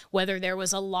 by whether there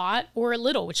was a lot or a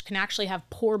little, which can actually have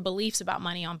poor beliefs about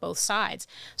money on both sides.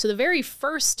 So the very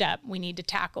first step we need to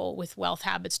tackle with wealth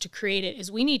habits to create it is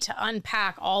we need to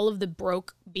unpack all of the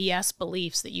broke BS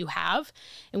beliefs that you have,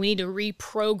 and we need to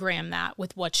reprogram that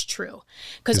with what's true.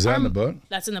 Is that in the book?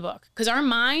 That's in the book. Because our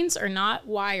minds are not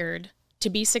wired to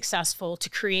be successful,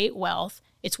 to create wealth.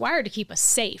 It's wired to keep us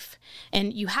safe.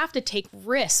 And you have to take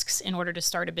risks in order to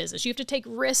start a business. You have to take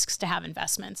risks to have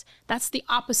investments. That's the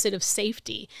opposite of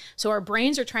safety. So our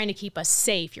brains are trying to keep us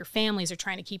safe. Your families are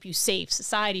trying to keep you safe.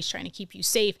 Society's trying to keep you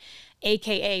safe,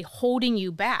 AKA holding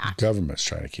you back. The government's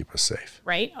trying to keep us safe.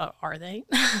 Right? Are they?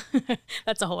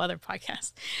 That's a whole other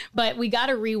podcast. But we got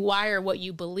to rewire what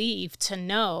you believe to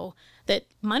know that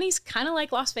money's kind of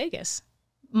like Las Vegas.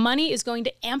 Money is going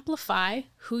to amplify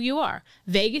who you are.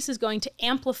 Vegas is going to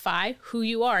amplify who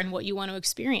you are and what you want to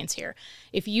experience here.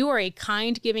 If you are a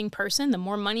kind, giving person, the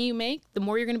more money you make, the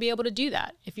more you're going to be able to do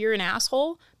that. If you're an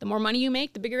asshole, the more money you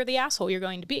make, the bigger the asshole you're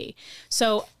going to be.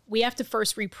 So we have to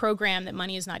first reprogram that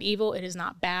money is not evil. It is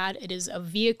not bad. It is a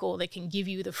vehicle that can give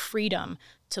you the freedom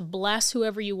to bless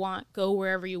whoever you want, go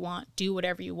wherever you want, do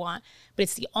whatever you want. But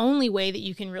it's the only way that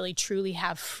you can really truly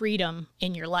have freedom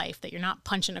in your life, that you're not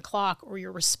punching a clock or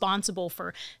you're responsible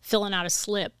for filling out a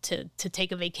slip to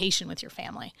take a vacation with your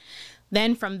family.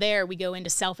 Then from there, we go into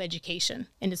self-education.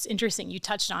 And it's interesting, you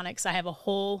touched on it because I have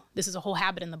this is a whole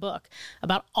habit in the book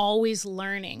about always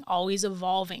learning, always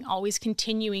evolving, always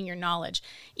continuing your knowledge.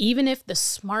 Even if the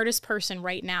smartest person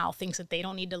right now thinks that they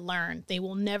don't need to learn, they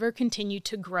will never continue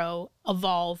to grow,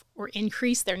 evolve, or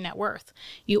increase their net worth.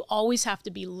 You always have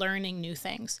to be learning new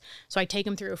things. So I take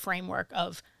them through a framework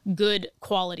of good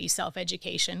quality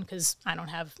self-education because I don't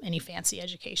have any fancy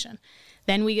education.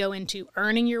 Then we go into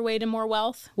earning your way to more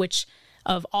wealth, which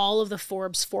of all of the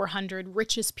Forbes 400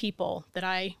 richest people that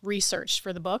I researched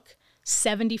for the book,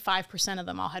 75% of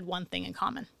them all had one thing in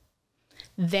common.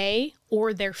 They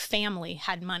or their family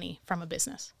had money from a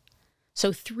business.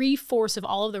 So 3/4 of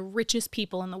all of the richest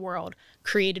people in the world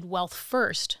created wealth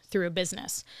first through a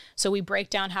business. So we break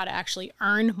down how to actually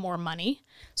earn more money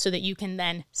so that you can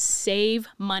then save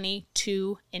money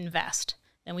to invest.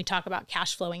 Then we talk about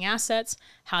cash flowing assets,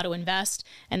 how to invest,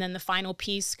 and then the final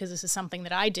piece, because this is something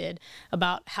that I did,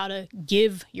 about how to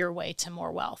give your way to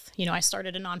more wealth. You know, I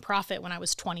started a nonprofit when I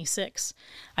was 26.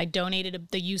 I donated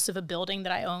the use of a building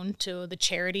that I owned to the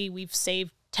charity. We've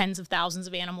saved tens of thousands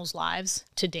of animals' lives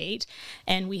to date.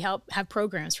 And we have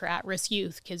programs for at-risk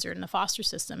youth, kids that are in the foster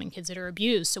system and kids that are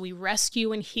abused. So we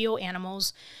rescue and heal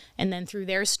animals. And then through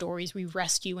their stories, we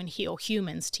rescue and heal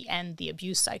humans to end the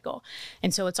abuse cycle.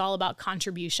 And so it's all about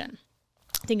contribution.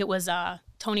 I think it was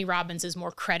Tony Robbins is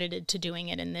more credited to doing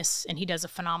it in this, and he does a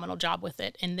phenomenal job with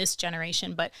it in this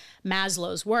generation. But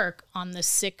Maslow's work on the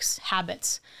 6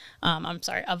 habits,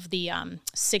 of the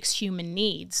 6 human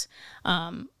needs,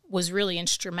 was really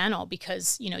instrumental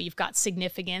because, you know, you've got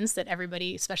significance that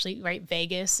everybody, especially right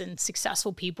Vegas and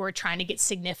successful people are trying to get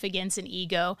significance and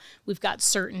ego. We've got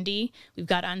certainty, we've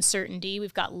got uncertainty,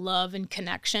 we've got love and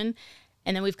connection,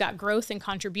 and then we've got growth and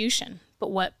contribution.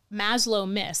 But what Maslow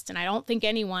missed, and I don't think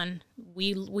anyone,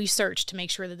 we searched to make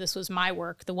sure that this was my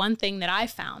work, the one thing that I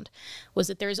found was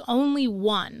that there's only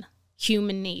one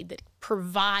human need that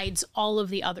provides all of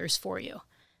the others for you,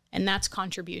 and that's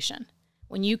contribution.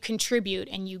 When you contribute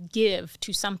and you give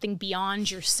to something beyond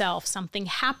yourself, something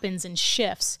happens and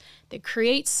shifts that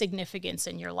creates significance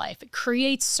in your life. It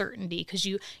creates certainty because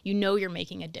you know you're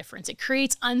making a difference. It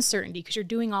creates uncertainty because you're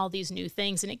doing all these new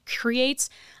things. And it creates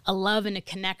a love and a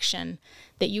connection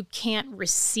that you can't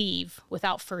receive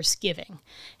without first giving.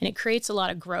 And it creates a lot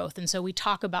of growth. And so we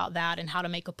talk about that and how to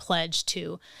make a pledge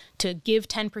to give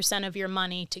 10% of your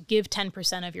money, to give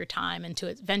 10% of your time, and to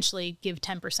eventually give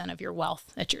 10% of your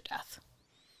wealth at your death.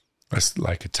 That's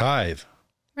like a tithe.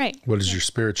 Right. What is your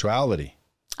spirituality?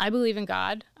 I believe in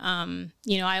God.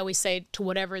 You know, I always say to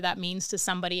whatever that means to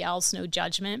somebody else, no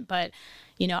judgment. But,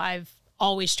 you know, I've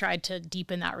always tried to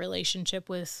deepen that relationship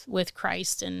with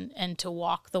Christ and to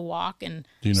walk the walk. And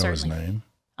do you know his name?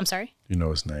 I'm sorry? Do you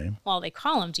know his name? Well, they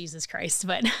call him Jesus Christ,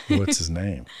 but. What's his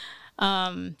name?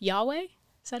 Yahweh?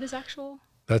 Is that his actual?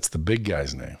 That's the big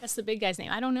guy's name. That's the big guy's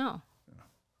name. I don't know.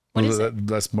 What is it?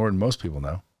 That's more than most people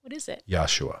know. What is it?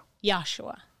 Yahshua.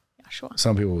 Yahshua.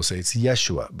 Some people will say it's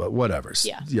Yeshua, but whatever.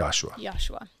 Yeah. Yahshua.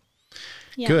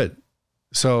 Yeah. Good.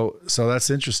 So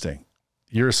that's interesting.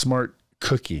 You're a smart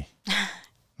cookie.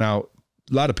 Now,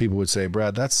 a lot of people would say,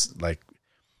 Brad, that's like,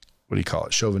 what do you call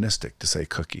it? Chauvinistic to say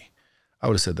cookie. I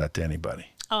would have said that to anybody.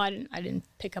 Oh, I didn't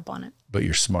pick up on it. But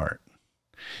you're smart.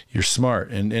 You're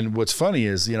smart. And what's funny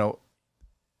is,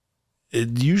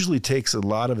 it usually takes a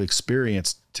lot of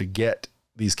experience to get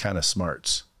these kind of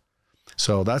smarts.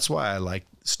 So that's why I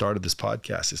started this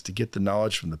podcast, is to get the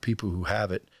knowledge from the people who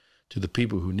have it to the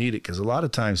people who need it. Because a lot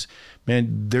of times,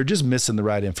 man, they're just missing the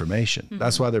right information. Mm-hmm.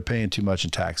 That's why they're paying too much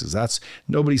in taxes.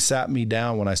 Nobody sat me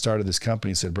down when I started this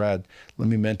company and said, Brad, let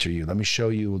me mentor you. Let me show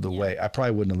you the way. I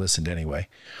probably wouldn't have listened anyway.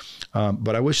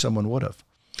 But I wish someone would have.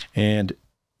 And,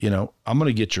 I'm going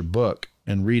to get your book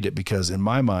and read it, because in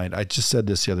my mind, I just said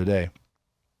this the other day,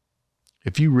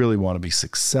 if you really want to be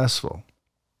successful,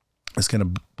 it's going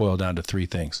to boil down to three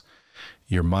things: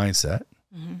 your mindset,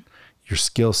 mm-hmm. your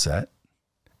skill set,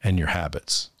 and your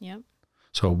habits. Yep.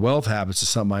 So wealth habits is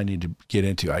something I need to get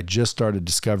into. I just started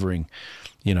discovering,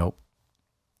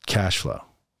 cash flow,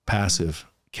 passive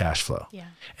cash flow. Yeah.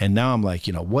 And now I'm like,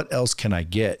 what else can I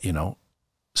get?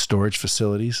 Storage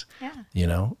facilities,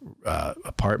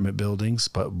 apartment buildings,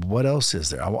 but what else is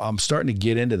there? I'm starting to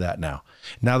get into that now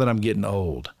that I'm getting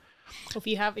old. Well,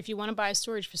 if you want to buy a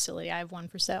storage facility, I have one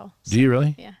for sale. So, do you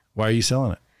really? Yeah. Why are you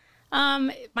selling it?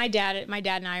 My dad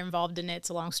and I are involved in it. It's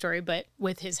a long story, but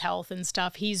with his health and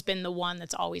stuff, he's been the one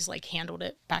that's always handled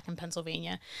it back in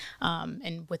Pennsylvania.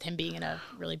 And with him being in a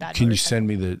really bad. Can you send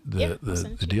me the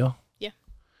deal? Yeah.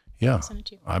 Yeah. I'll send it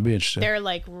to you. I'd be interested. They're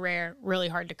rare, really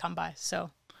hard to come by.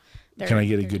 So. Can I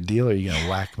get a good deal, or are you going to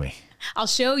whack me? I'll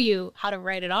show you how to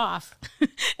write it off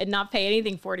and not pay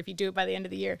anything for it if you do it by the end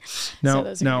of the year. Now, so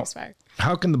those are gonna expire.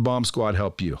 How can the Bomb Squad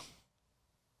help you?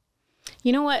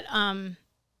 You know what? I'm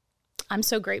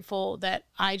so grateful that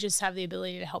I just have the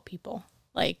ability to help people.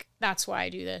 That's why I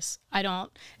do this.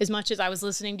 As much as I was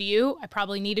listening to you, I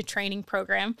probably need a training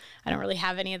program. I don't really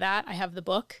have any of that. I have the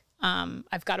book.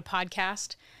 I've got a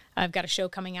podcast. I've got a show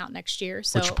coming out next year.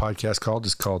 So what's your podcast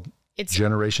called? It's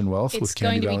Generation Wealth with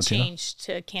Candy Valentino? It's going to be changed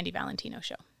to Candy Valentino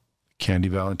Show. Candy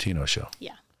Valentino Show.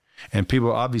 Yeah. And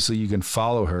people, obviously, you can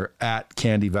follow her at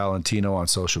Candy Valentino on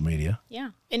social media. Yeah.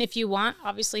 And if you want,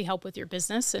 obviously, help with your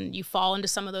business and you fall into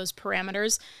some of those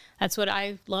parameters, that's what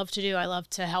I love to do. I love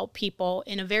to help people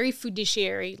in a very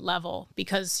fiduciary level,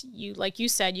 because like you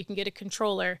said, you can get a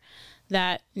controller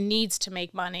that needs to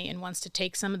make money and wants to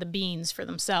take some of the beans for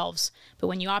themselves. But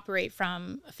when you operate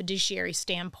from a fiduciary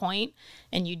standpoint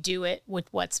and you do it with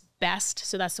what's best,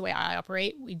 so that's the way I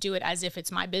operate. We do it as if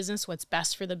it's my business, what's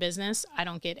best for the business. I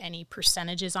don't get any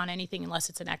percentages on anything unless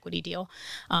it's an equity deal,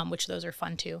 which those are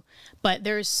fun too. But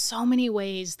there's so many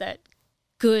ways that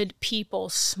good people,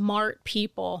 smart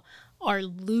people are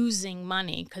losing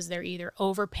money because they're either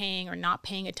overpaying or not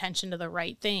paying attention to the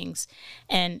right things.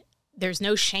 And there's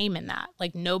no shame in that.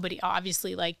 Nobody,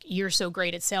 obviously, you're so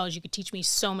great at sales. You could teach me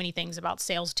so many things about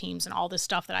sales teams and all this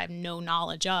stuff that I have no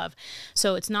knowledge of.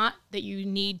 So it's not that you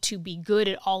need to be good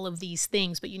at all of these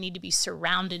things, but you need to be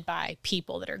surrounded by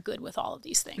people that are good with all of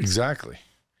these things. Exactly.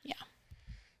 Yeah.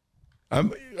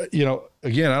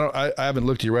 Again, I haven't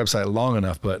looked at your website long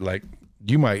enough, but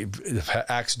you might have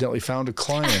accidentally found a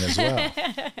client as well.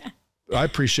 I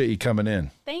appreciate you coming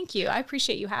in. Thank you. I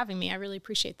appreciate you having me. I really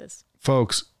appreciate this.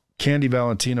 Folks,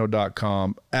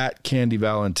 CandyValentino.com, at Candy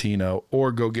Valentino,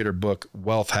 or go get her book,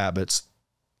 Wealth Habits.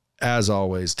 As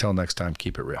always, till next time,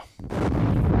 keep it real.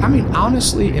 I mean,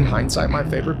 honestly, in hindsight, my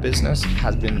favorite business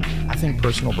has been, I think,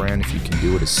 personal brand. If you can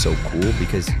do it, is so cool,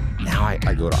 because now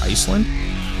I go to Iceland,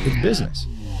 it's business.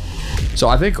 So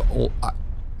I think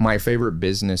my favorite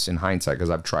business in hindsight,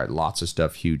 because I've tried lots of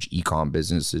stuff, huge e-com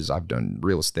businesses, I've done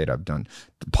real estate, I've done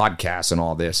podcasts and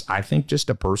all this. I think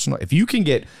just a personal, if you can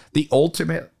get, the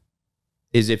ultimate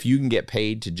is if you can get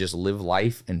paid to just live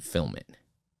life and film it.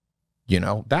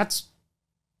 That's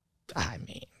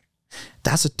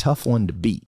a tough one to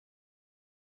beat.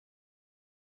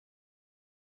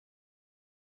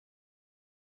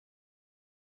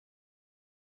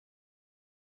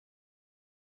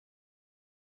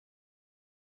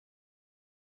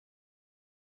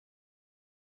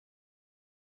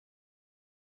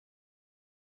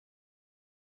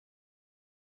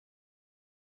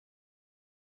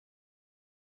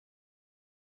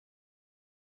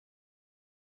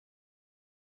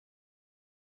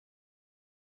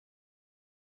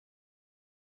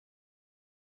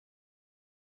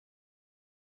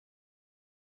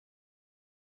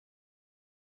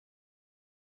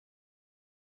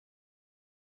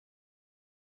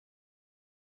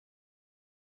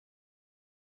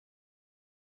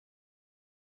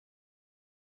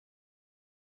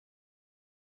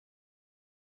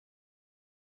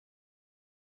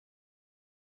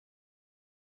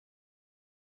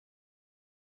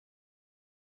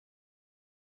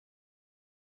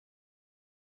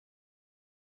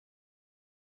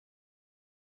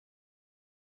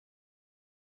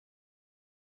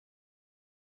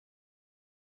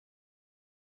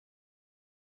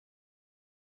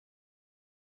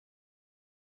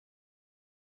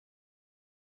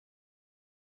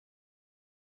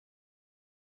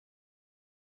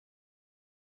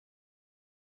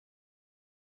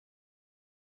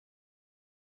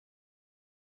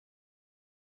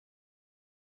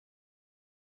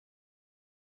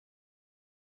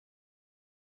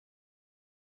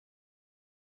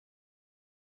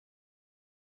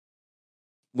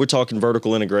 We're talking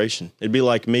vertical integration. It'd be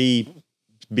like me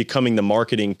becoming the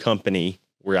marketing company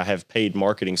where I have paid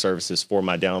marketing services for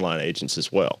my downline agents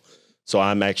as well. So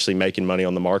I'm actually making money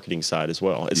on the marketing side as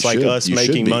well. It's like us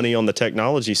making money on the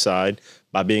technology side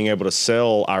by being able to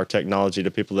sell our technology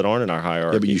to people that aren't in our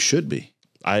hierarchy. Yeah, but you should be.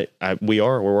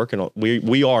 We're working on,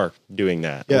 we are doing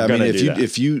that. Yeah. I mean,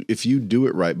 if you do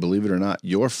it right, believe it or not,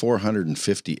 your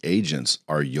 450 agents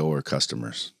are your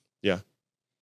customers. Yeah.